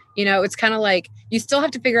 It's kind of like you still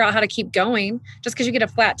have to figure out how to keep going. Just because you get a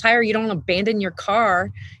flat tire, you don't abandon your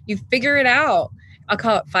car. You figure it out. I'll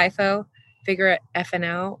call it FIFO, figure it effing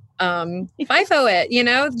out. FIFO it,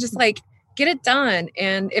 just like get it done.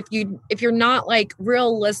 And if you're not like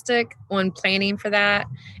realistic on planning for that,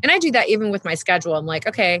 and I do that even with my schedule. I'm like,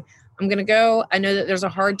 okay, I'm going to go. I know that there's a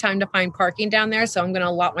hard time to find parking down there. So I'm going to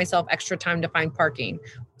allot myself extra time to find parking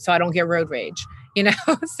so I don't get road rage,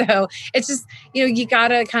 So it's just, you got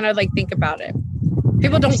to kind of like think about it.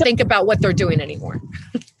 People don't think about what they're doing anymore.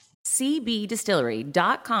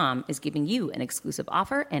 CBDistillery.com is giving you an exclusive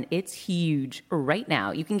offer, and it's huge. Right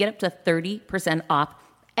now, you can get up to 30% off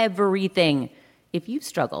everything. If you've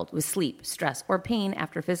struggled with sleep, stress, or pain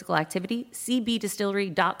after physical activity,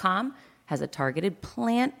 CBDistillery.com has a targeted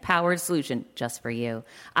plant-powered solution just for you.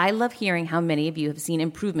 I love hearing how many of you have seen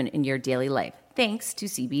improvement in your daily life thanks to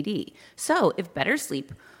CBD. So if better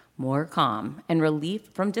sleep, more calm, and relief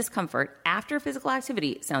from discomfort after physical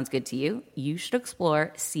activity sounds good to you, you should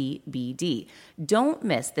explore CBD. Don't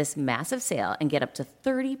miss this massive sale and get up to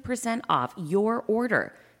 30% off your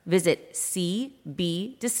order. Visit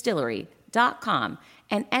cbdistillery.com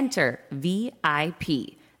and enter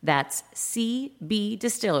VIP. That's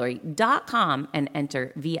cbdistillery.com and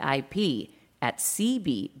enter VIP at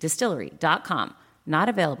cbdistillery.com. Not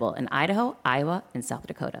available in Idaho, Iowa, and South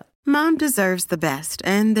Dakota. Mom deserves the best,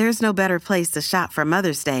 and there's no better place to shop for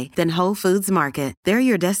Mother's Day than Whole Foods Market. They're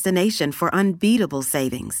your destination for unbeatable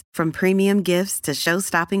savings, from premium gifts to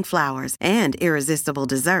show-stopping flowers and irresistible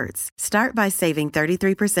desserts. Start by saving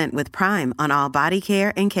 33% with Prime on all body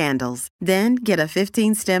care and candles. Then get a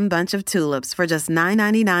 15-stem bunch of tulips for just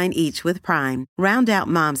 $9.99 each with Prime. Round out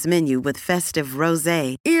Mom's menu with festive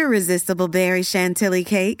rosé, irresistible berry chantilly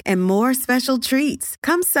cake, and more special treats.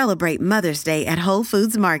 Come celebrate Mother's Day at Whole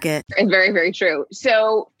Foods Market. It's very, very true.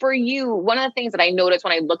 So for you, one of the things that I notice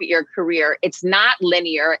when I look at your career, it's not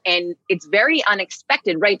linear and it's very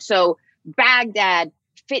unexpected, right? So Baghdad,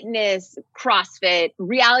 fitness, CrossFit,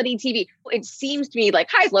 reality TV, it seems to me like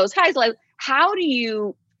highs, lows, highs, lows. How do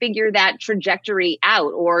you figure that trajectory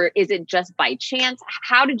out? Or is it just by chance?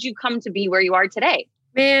 How did you come to be where you are today?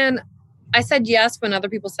 Man, I said yes when other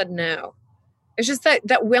people said no. It's just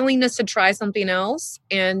that willingness to try something else.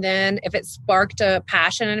 And then if it sparked a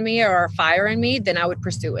passion in me or a fire in me, then I would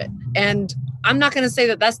pursue it. And I'm not going to say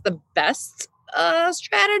that that's the best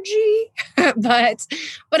strategy, but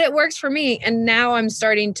it works for me. And now I'm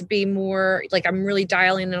starting to be more like, I'm really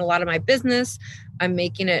dialing in a lot of my business. I'm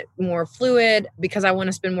making it more fluid because I want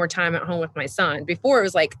to spend more time at home with my son. Before it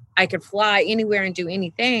was like, I could fly anywhere and do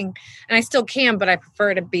anything, and I still can, but I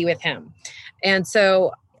prefer to be with him. And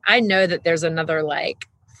so I know that there's another like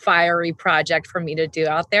fiery project for me to do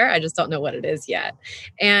out there. I just don't know what it is yet.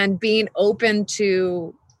 And being open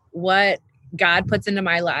to what God puts into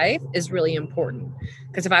my life is really important.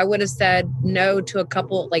 Because if I would have said no to a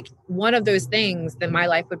couple, like one of those things, then my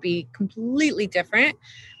life would be completely different.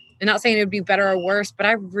 I'm not saying it would be better or worse, but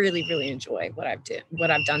I really, really enjoy what I've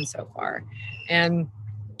done so far. And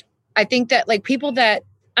I think that like people that,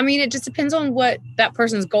 I mean, it just depends on what that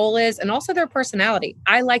person's goal is and also their personality.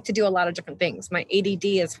 I like to do a lot of different things. My ADD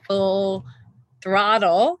is full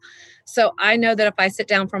throttle. So I know that if I sit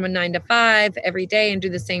down from a 9 to 5 every day and do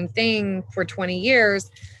the same thing for 20 years,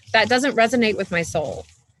 that doesn't resonate with my soul.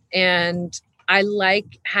 And I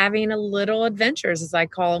like having a little adventures, as I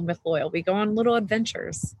call them with Loyal. We go on little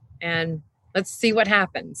adventures and let's see what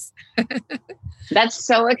happens. That's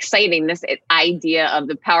so exciting, this idea of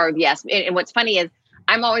the power of yes. And what's funny is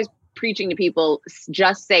I'm always preaching to people,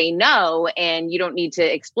 just say no, and you don't need to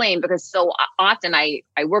explain, because so often I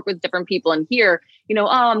work with different people and hear, oh,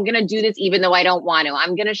 I'm going to do this even though I don't want to.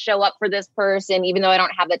 I'm going to show up for this person even though I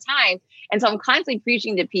don't have the time. And so I'm constantly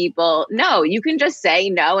preaching to people, no, you can just say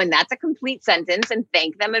no, and that's a complete sentence, and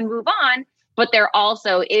thank them and move on. But there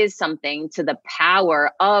also is something to the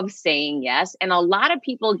power of saying yes. And a lot of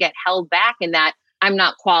people get held back in that, I'm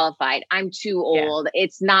not qualified. I'm too old. Yeah.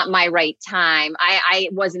 It's not my right time. I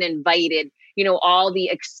wasn't invited. All the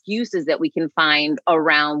excuses that we can find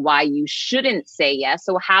around why you shouldn't say yes.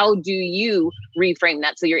 So how do you reframe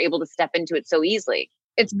that so you're able to step into it so easily?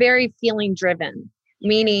 It's very feeling driven,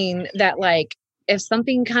 meaning that like, if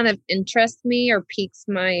something kind of interests me or piques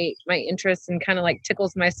my interest and kind of like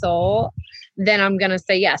tickles my soul, then I'm going to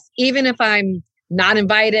say yes, even if I'm not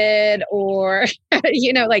invited or,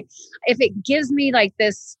 like if it gives me like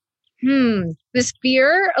this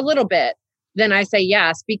fear a little bit, then I say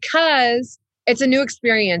yes, because it's a new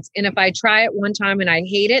experience. And if I try it one time and I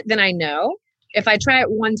hate it, then I know. If I try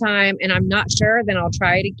it one time and I'm not sure, then I'll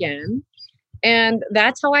try it again. And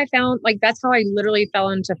that's how I literally fell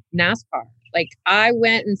into NASCAR. Like I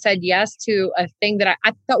went and said yes to a thing that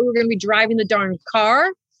I thought we were going to be driving the darn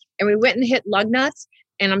car, and we went and hit lug nuts.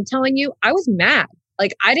 And I'm telling you, I was mad.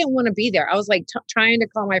 Like I didn't want to be there. I was like trying to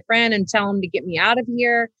call my friend and tell him to get me out of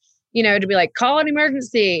here, to be like, call an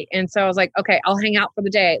emergency. And so I was like, okay, I'll hang out for the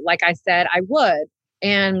day. Like I said, I would.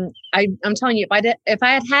 And I'm telling you, if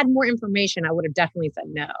I had more information, I would have definitely said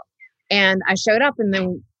no. And I showed up, and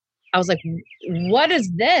then I was like, what is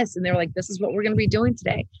this? And they were like, this is what we're going to be doing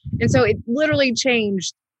today. And so it literally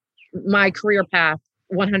changed my career path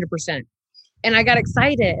 100%. And I got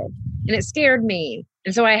excited, and it scared me.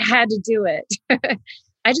 And so I had to do it.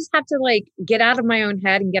 I just have to like get out of my own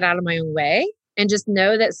head and get out of my own way and just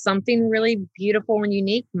know that something really beautiful and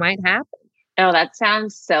unique might happen. Oh, that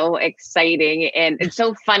sounds so exciting. And it's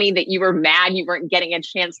so funny that you were mad you weren't getting a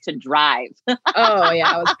chance to drive. Oh yeah,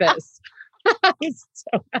 I was pissed. I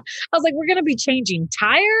was like, we're going to be changing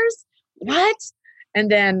tires? What? And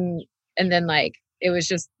then like, it was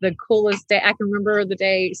just the coolest day. I can remember the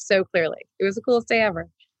day so clearly. It was the coolest day ever.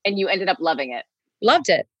 And you ended up loving it. Loved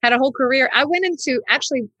it. Had a whole career. I went into,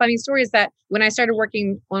 actually, funny story is that when I started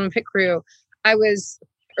working on a pit crew, I was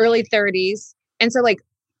early 30s. And so like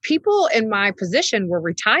people in my position were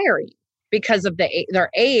retiring because of their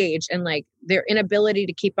age and like their inability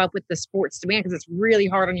to keep up with the sports demand, because it's really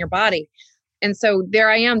hard on your body. And so there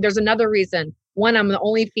I am. There's another reason. One, I'm the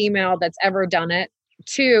only female that's ever done it.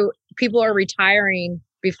 Two, people are retiring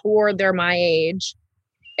before they're my age.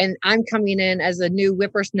 And I'm coming in as a new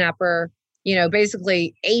whippersnapper,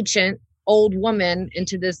 basically ancient old woman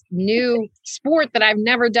into this new sport that I've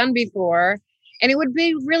never done before. And it would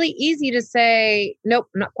be really easy to say, nope,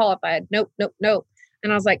 I'm not qualified. Nope.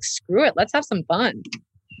 And I was like, screw it. Let's have some fun.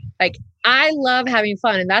 Like, I love having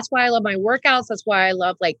fun. And that's why I love my workouts. That's why I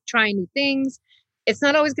love like trying new things. It's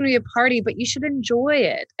not always going to be a party, but you should enjoy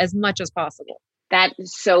it as much as possible. That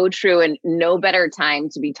is so true. And no better time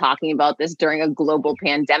to be talking about this during a global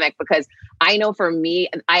pandemic, because I know for me,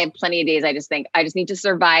 I have plenty of days I just think, I just need to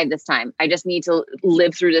survive this time. I just need to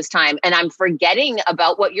live through this time. And I'm forgetting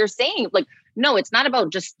about what you're saying. Like, no, it's not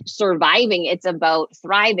about just surviving. It's about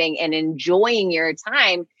thriving and enjoying your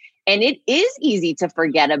time. And it is easy to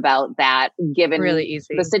forget about that, given really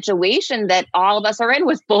easy. The situation that all of us are in,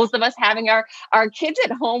 with both of us having our kids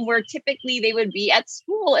at home, where typically they would be at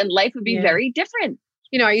school and life would be very different.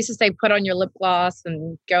 I used to say, put on your lip gloss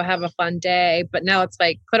and go have a fun day. But now it's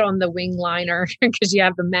like, put on the wing liner because you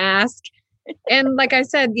have the mask. And like I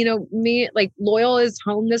said, me, like Loyal is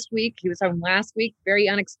home this week. He was home last week, very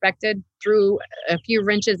unexpected, threw a few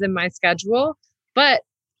wrenches in my schedule, but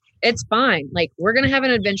it's fine. Like, we're going to have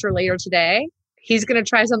an adventure later today. He's going to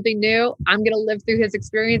try something new. I'm going to live through his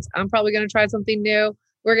experience. I'm probably going to try something new.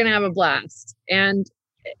 We're going to have a blast. And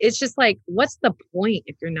it's just like, what's the point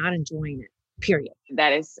if you're not enjoying it? Period.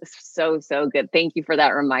 That is so, so good. Thank you for that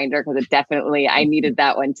reminder, because I needed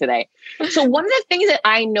that one today. So one of the things that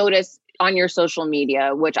I noticed on your social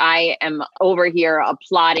media, which I am over here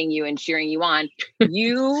applauding you and cheering you on,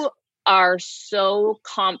 you are so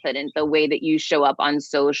confident the way that you show up on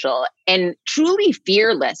social and truly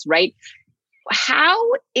fearless, right? How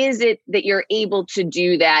is it that you're able to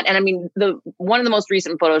do that? And I mean, one of the most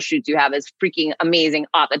recent photo shoots you have is freaking amazing,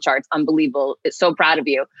 off the charts, unbelievable. It's so proud of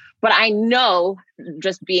you. But I know,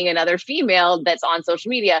 just being another female that's on social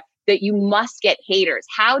media, that you must get haters.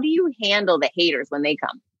 How do you handle the haters when they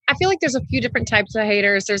come? I feel like there's a few different types of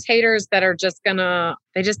haters. There's haters that are just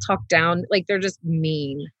they just talk down, like they're just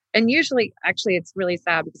mean. And usually, actually, it's really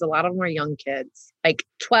sad because a lot of them are young kids, like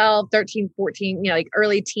 12, 13, 14, like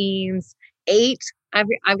early teens, 8.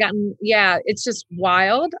 I've gotten, it's just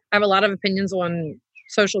wild. I have a lot of opinions on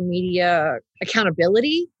social media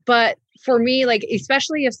accountability. But for me, like,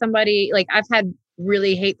 especially if somebody, like, I've had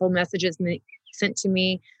really hateful messages sent to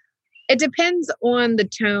me. It depends on the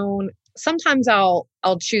tone. Sometimes I'll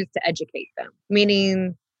choose to educate them,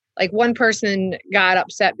 meaning like one person got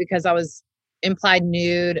upset because I was implied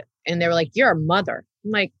nude and they were like, you're a mother.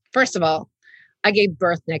 I'm like, first of all, I gave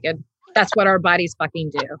birth naked. That's what our bodies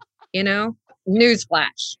fucking do.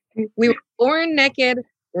 Newsflash. We were born naked.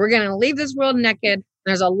 We're going to leave this world naked.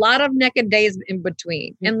 There's a lot of naked days in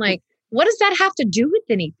between. And like, what does that have to do with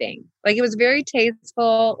anything? Like, it was very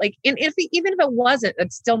tasteful. Like, and even if it wasn't,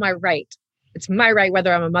 it's still my right. It's my right,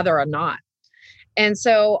 whether I'm a mother or not. And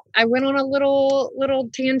so I went on a little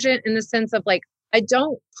tangent in the sense of like, I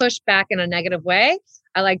don't push back in a negative way.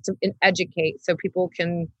 I like to educate so people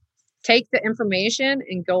can take the information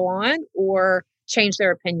and go on or change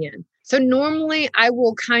their opinion. So normally I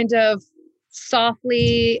will kind of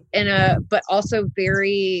softly but also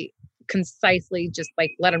very concisely just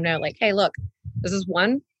like let them know, like, hey, look, this is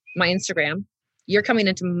my Instagram. You're coming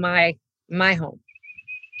into my home.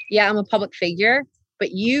 Yeah, I'm a public figure,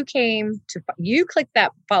 but you clicked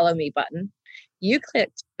that follow me button. You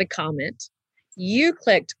clicked the comment. You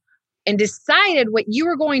clicked and decided what you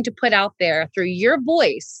were going to put out there through your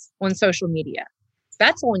voice on social media.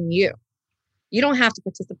 That's on you. You don't have to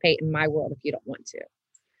participate in my world if you don't want to.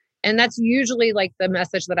 And that's usually like the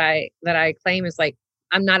message that I claim is like,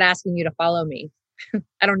 I'm not asking you to follow me.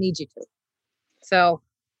 I don't need you to. So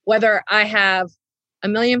whether I have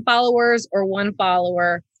 1 million followers or 1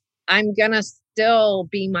 follower, I'm going to still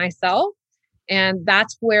be myself. And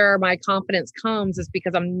that's where my confidence comes, is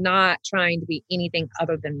because I'm not trying to be anything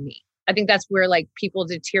other than me. I think that's where like people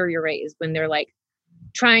deteriorate, is when they're like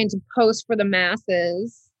trying to post for the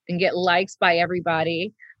masses and get likes by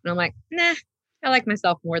everybody. And I'm like, nah, I like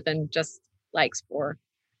myself more than just likes for,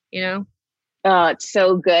 It's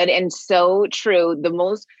so good and so true. The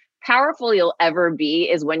most powerful you'll ever be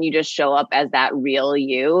is when you just show up as that real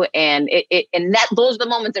you. And those are the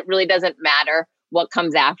moments it really doesn't matter what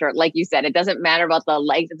comes after. Like you said, it doesn't matter about the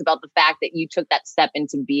likes. It's about the fact that you took that step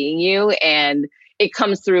into being you, and it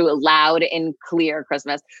comes through loud and clear,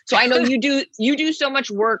 Christmas. So I know you do so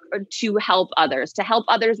much work to help others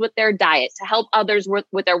with their diet, to help others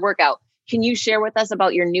with their workout. Can you share with us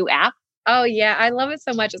about your new app? Oh yeah, I love it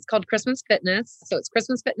so much. It's called Christmas Fitness. So it's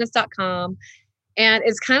christmasfitness.com. And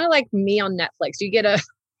it's kind of like me on Netflix. You get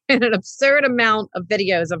an absurd amount of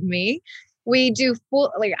videos of me. I do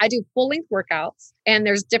full length workouts, and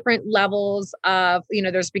there's different levels of,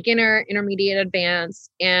 there's beginner, intermediate, advanced.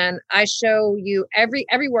 And I show you every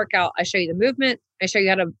workout. I show you the movement. I show you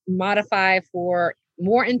how to modify for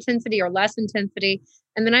more intensity or less intensity.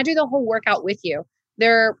 And then I do the whole workout with you.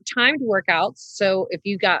 They're timed workouts. So if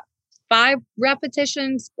you got 5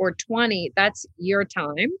 repetitions or 20, that's your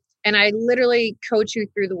time. And I literally coach you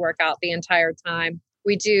through the workout the entire time.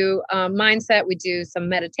 We do mindset. We do some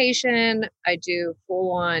meditation. I do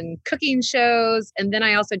full on cooking shows. And then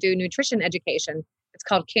I also do nutrition education. It's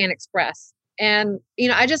called Can Express. And,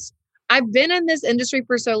 I've been in this industry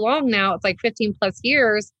for so long now. It's like 15 plus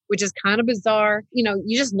years, which is kind of bizarre.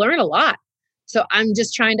 You just learn a lot. So I'm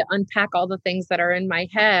just trying to unpack all the things that are in my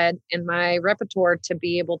head and my repertoire to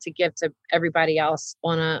be able to give to everybody else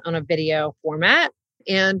on a video format.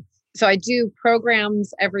 And so I do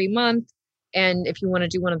programs every month. And if you want to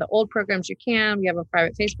do one of the old programs, you can. We have a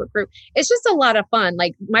private Facebook group. It's just a lot of fun.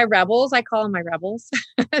 Like my rebels, I call them my rebels.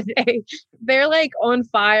 They're like on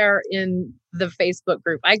fire in the Facebook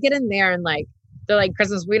group. I get in there and they're like,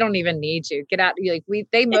 Christmas, we don't even need you. Get out.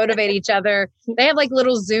 They motivate each other. They have like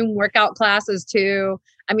little Zoom workout classes too.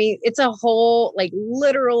 I mean, it's a whole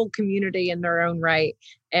literal community in their own right.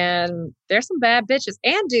 And there's some bad bitches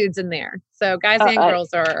and dudes in there. So guys and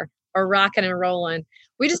girls are rocking and rolling.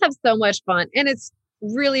 We just have so much fun, and it's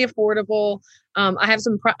really affordable. I have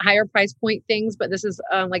some higher price point things, but this is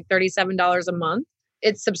like $37 a month.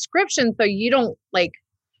 It's subscription. So you don't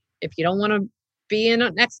if you don't want to be in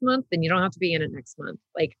it next month, then you don't have to be in it next month.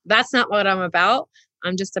 That's not what I'm about.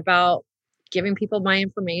 I'm just about giving people my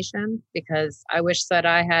information, because I wish that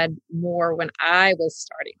I had more when I was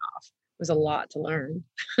starting off. It was a lot to learn.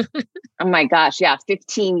 Oh my gosh. Yeah.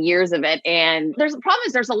 15 years of it. And there's a problem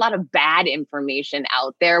is there's a lot of bad information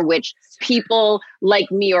out there, which people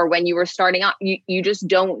like me, or when you were starting out, you just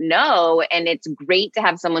don't know. And it's great to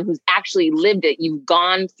have someone who's actually lived it. You've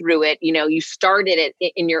gone through it. You started it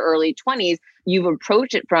in your early 20s. You've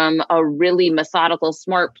approached it from a really methodical,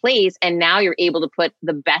 smart place. And now you're able to put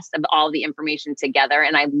the best of all the information together.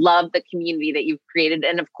 And I love the community that you've created.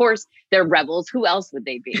 And of course, they're rebels. Who else would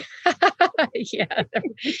they be? Yeah,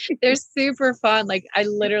 they're super fun. I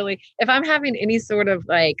literally, if I'm having any sort of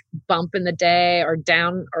bump in the day or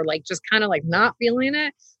down or just kind of not feeling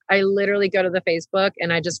it, I literally go to the Facebook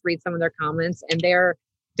and I just read some of their comments, and they're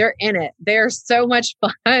in it. They're so much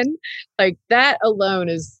fun. That alone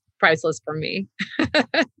is priceless for me.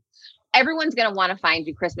 Everyone's going to want to find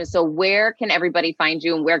you, Christmas. So where can everybody find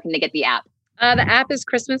you, and where can they get the app? The app is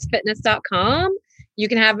christmasfitness.com. You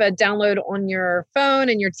can have a download on your phone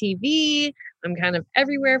and your TV. I'm kind of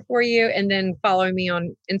everywhere for you. And then follow me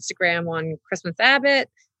on Instagram on Christmas Abbott.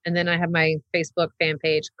 And then I have my Facebook fan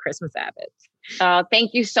page, Christmas Abbott.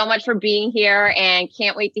 Thank you so much for being here, and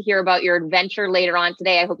can't wait to hear about your adventure later on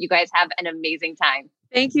today. I hope you guys have an amazing time.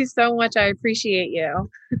 Thank you so much. I appreciate you.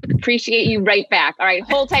 Appreciate you right back. All right,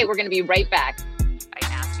 hold tight. We're going to be right back. I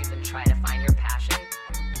asked you to try to find your passion.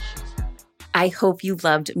 I hope you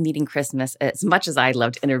loved meeting Christmas as much as I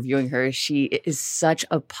loved interviewing her. She is such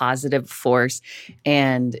a positive force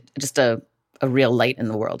and just a real light in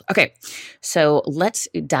the world. Okay, so let's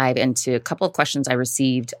dive into a couple of questions I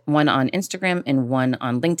received, one on Instagram and one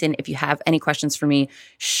on LinkedIn. If you have any questions for me,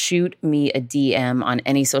 shoot me a DM on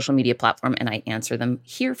any social media platform and I answer them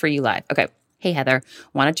here for you live. Okay. Hey, Heather,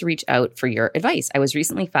 wanted to reach out for your advice. I was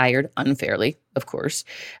recently fired, unfairly, of course.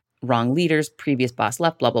 Wrong leaders, previous boss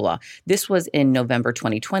left, blah, blah, blah. This was in November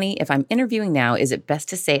 2020. If I'm interviewing now, is it best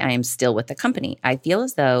to say I am still with the company? I feel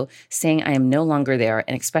as though saying I am no longer there,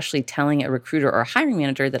 and especially telling a recruiter or hiring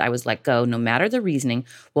manager that I was let go, no matter the reasoning,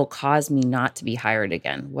 will cause me not to be hired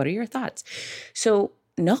again. What are your thoughts? So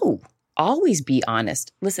no, always be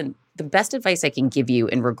honest. Listen, the best advice I can give you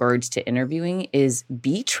in regards to interviewing is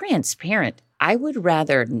be transparent. I would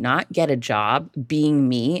rather not get a job being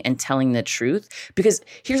me and telling the truth, because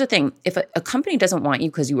here's the thing. If a company doesn't want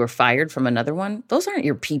you because you were fired from another one, those aren't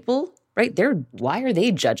your people, right? Why are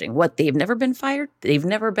they judging? What, they've never been fired? They've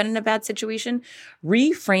never been in a bad situation?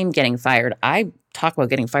 Reframe getting fired. I talk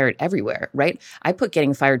about getting fired everywhere, right? I put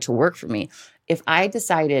getting fired to work for me. If I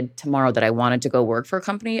decided tomorrow that I wanted to go work for a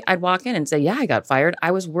company, I'd walk in and say, yeah, I got fired.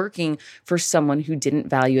 I was working for someone who didn't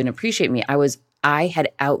value and appreciate me. I had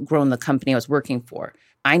outgrown the company I was working for.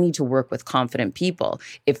 I need to work with confident people.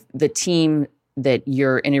 If the team that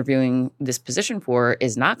you're interviewing this position for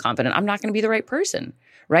is not confident, I'm not going to be the right person,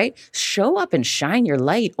 right? Show up and shine your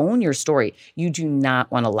light, own your story. You do not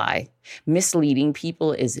want to lie. Misleading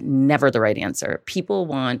people is never the right answer. People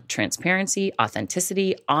want transparency,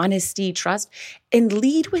 authenticity, honesty, trust, and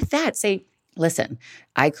lead with that. Say, listen,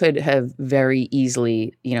 I could have very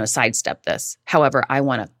easily, sidestepped this. However, I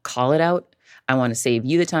want to call it out. I want to save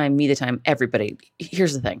you the time, me the time, everybody.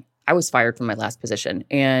 Here's the thing. I was fired from my last position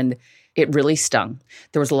and it really stung.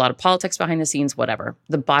 There was a lot of politics behind the scenes, whatever.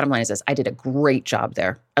 The bottom line is this: I did a great job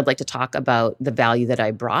there. I'd like to talk about the value that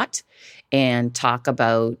I brought and talk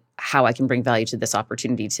about how I can bring value to this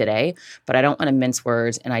opportunity today. But I don't want to mince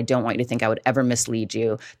words, and I don't want you to think I would ever mislead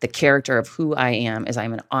you. The character of who I am is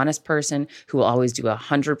I'm an honest person who will always do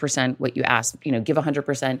 100% what you ask, give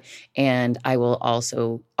 100%. And I will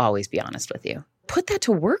also always be honest with you. Put that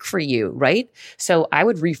to work for you, right? So I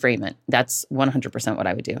would reframe it. That's 100% what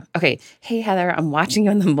I would do. Okay. Hey, Heather, I'm watching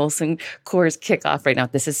you on the Molson Coors kickoff right now.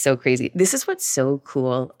 This is so crazy. This is what's so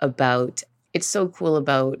cool about,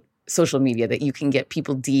 social media, that you can get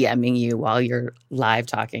people DMing you while you're live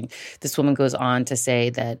talking. This woman goes on to say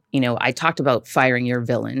that, I talked about firing your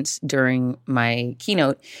villains during my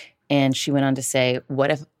keynote. And she went on to say,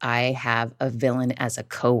 what if I have a villain as a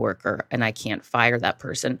coworker and I can't fire that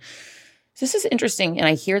person? This is interesting, and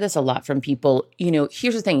I hear this a lot from people.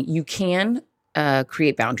 Here's the thing. You can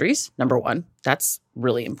create boundaries, number one. That's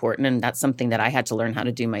really important, and that's something that I had to learn how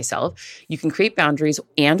to do myself. You can create boundaries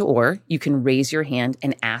or you can raise your hand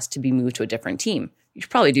and ask to be moved to a different team. You should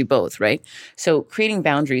probably do both, right? So creating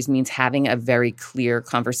boundaries means having a very clear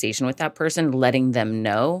conversation with that person, letting them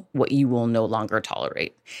know what you will no longer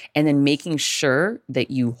tolerate, and then making sure that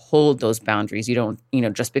you hold those boundaries. You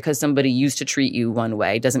don't, just because somebody used to treat you one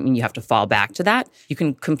way doesn't mean you have to fall back to that. You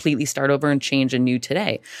can completely start over and change anew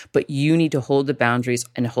today, but you need to hold the boundaries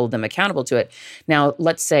and hold them accountable to it. Now,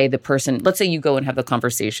 let's say you go and have the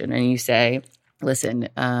conversation and you say, listen,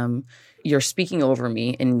 you're speaking over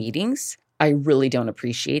me in meetings. I really don't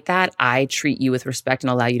appreciate that. I treat you with respect and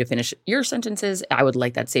allow you to finish your sentences. I would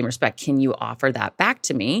like that same respect. Can you offer that back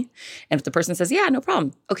to me? And if the person says, yeah, no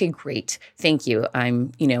problem. Okay, great. Thank you.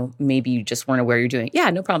 Maybe you just weren't aware you're doing it. Yeah,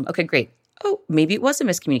 no problem. Okay, great. Oh, maybe it was a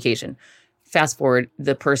miscommunication. Fast forward,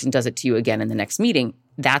 the person does it to you again in the next meeting.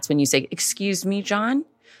 That's when you say, excuse me, John,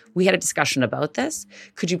 we had a discussion about this.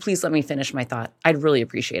 Could you please let me finish my thought? I'd really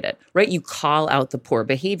appreciate it, right? You call out the poor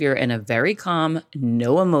behavior in a very calm,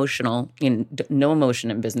 no emotion in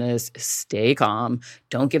business. Stay calm.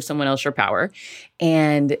 Don't give someone else your power.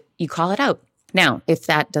 And you call it out. Now, if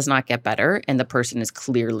that does not get better and the person is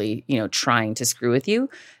clearly, trying to screw with you,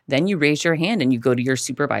 then you raise your hand and you go to your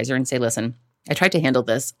supervisor and say, listen, I tried to handle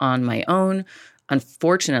this on my own.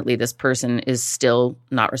 Unfortunately, this person is still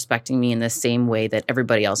not respecting me in the same way that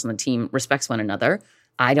everybody else on the team respects one another.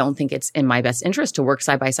 I don't think it's in my best interest to work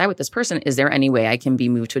side by side with this person. Is there any way I can be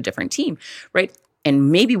moved to a different team, right?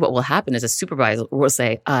 And maybe what will happen is a supervisor will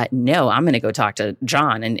say, no, I'm going to go talk to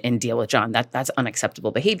John and deal with John. That's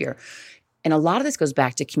unacceptable behavior. And a lot of this goes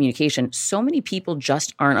back to communication. So many people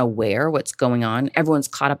just aren't aware what's going on. Everyone's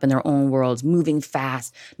caught up in their own worlds, moving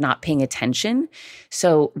fast, not paying attention.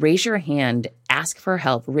 So raise your hand, ask for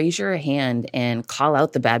help, raise your hand and call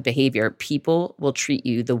out the bad behavior. People will treat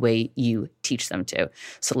you the way you teach them to.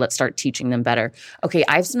 So let's start teaching them better. Okay,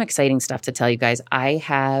 I have some exciting stuff to tell you guys. I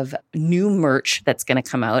have new merch that's going to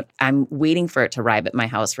come out. I'm waiting for it to arrive at my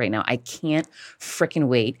house right now. I can't freaking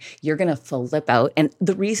wait. You're going to flip out. And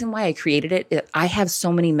the reason why I created it, I have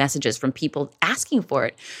so many messages from people asking for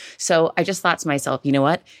it. So I just thought to myself, you know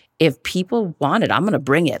what? If people want it, I'm going to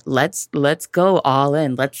bring it. Let's go all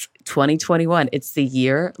in. 2021. It's the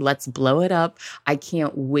year. Let's blow it up. I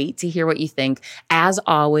can't wait to hear what you think. As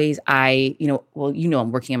always, I'm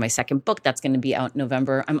working on my second book. That's going to be out in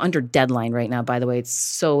November. I'm under deadline right now, by the way. It's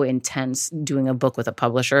so intense doing a book with a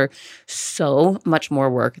publisher. So much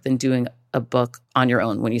more work than doing a book on your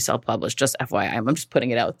own when you self-publish. Just FYI, I'm just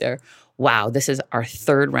putting it out there. Wow, this is our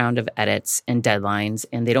third round of edits and deadlines,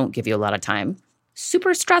 and they don't give you a lot of time.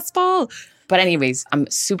 Super stressful. But anyways, I'm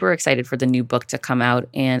super excited for the new book to come out,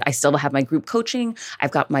 and I still have my group coaching.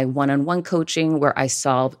 I've got my one-on-one coaching where I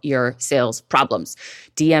solve your sales problems.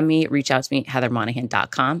 DM me, reach out to me,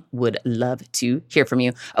 heathermonahan.com. Would love to hear from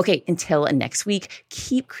you. Okay, until next week,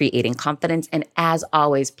 keep creating confidence. And as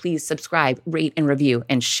always, please subscribe, rate, and review,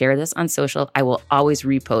 and share this on social. I will always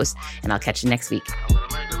repost, and I'll catch you next week.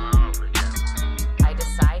 I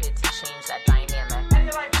decided to change that dynamic.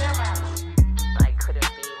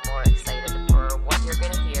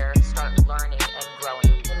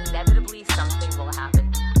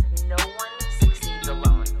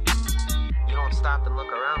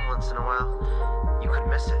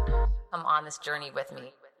 this journey with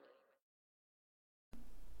me.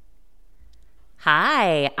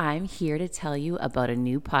 Hi, I'm here to tell you about a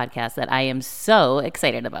new podcast that I am so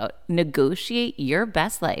excited about, Negotiate Your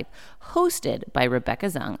Best Life, hosted by Rebecca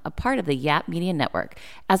Zung, a part of the Yap Media Network.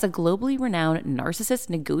 As a globally renowned narcissist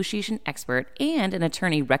negotiation expert and an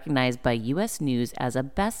attorney recognized by U.S. News as a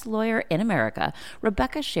best lawyer in America,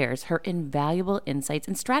 Rebecca shares her invaluable insights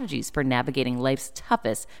and strategies for navigating life's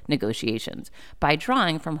toughest negotiations. By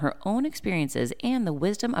drawing from her own experiences and the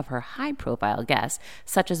wisdom of her high-profile guests,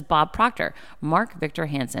 such as Bob Proctor, Mark Victor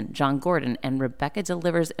Hansen, John Gordon, and Rebecca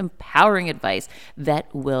delivers empowering advice that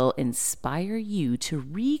will inspire you to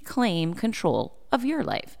reclaim control of your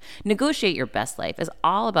life. Negotiate Your Best Life is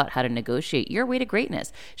all about how to negotiate your way to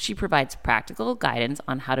greatness. She provides practical guidance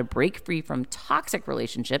on how to break free from toxic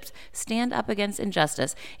relationships, stand up against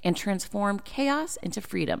injustice, and transform chaos into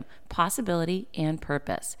freedom, possibility, and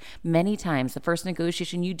purpose. Many times, the first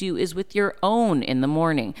negotiation you do is with your own in the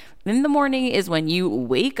morning. In the morning is when you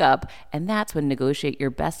wake up, and that's when Negotiate Your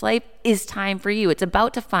Best Life is time for you. It's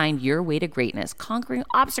about to find your way to greatness, conquering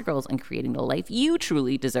obstacles and creating the life you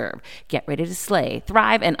truly deserve. Get ready to slay,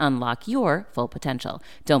 thrive, and unlock your full potential.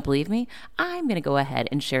 Don't believe me? I'm going to go ahead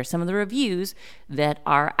and share some of the reviews that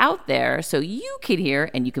are out there so you can hear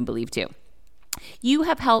and you can believe too. You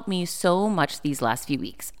have helped me so much these last few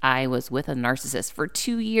weeks. I was with a narcissist for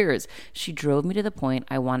 2 years. She drove me to the point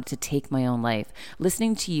I wanted to take my own life.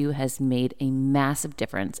 Listening to you has made a massive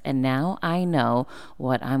difference, and now I know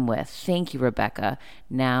what I'm with. Thank you, Rebecca.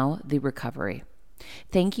 Now the recovery.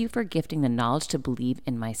 Thank you for gifting the knowledge to believe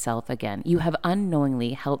in myself again. You have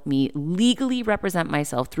unknowingly helped me legally represent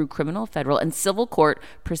myself through criminal, federal, and civil court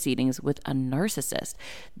proceedings with a narcissist.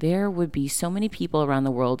 There would be so many people around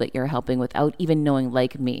the world that you're helping without even knowing,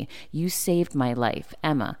 like me. You saved my life.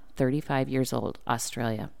 Emma, 35 years old,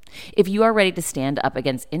 Australia. If you are ready to stand up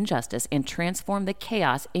against injustice and transform the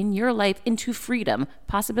chaos in your life into freedom,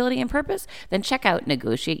 possibility, and purpose, then check out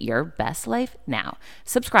Negotiate Your Best Life now.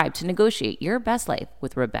 Subscribe to Negotiate Your Best Life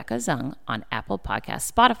with Rebecca Zung on Apple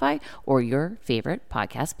Podcasts, Spotify, or your favorite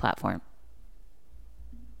podcast platform.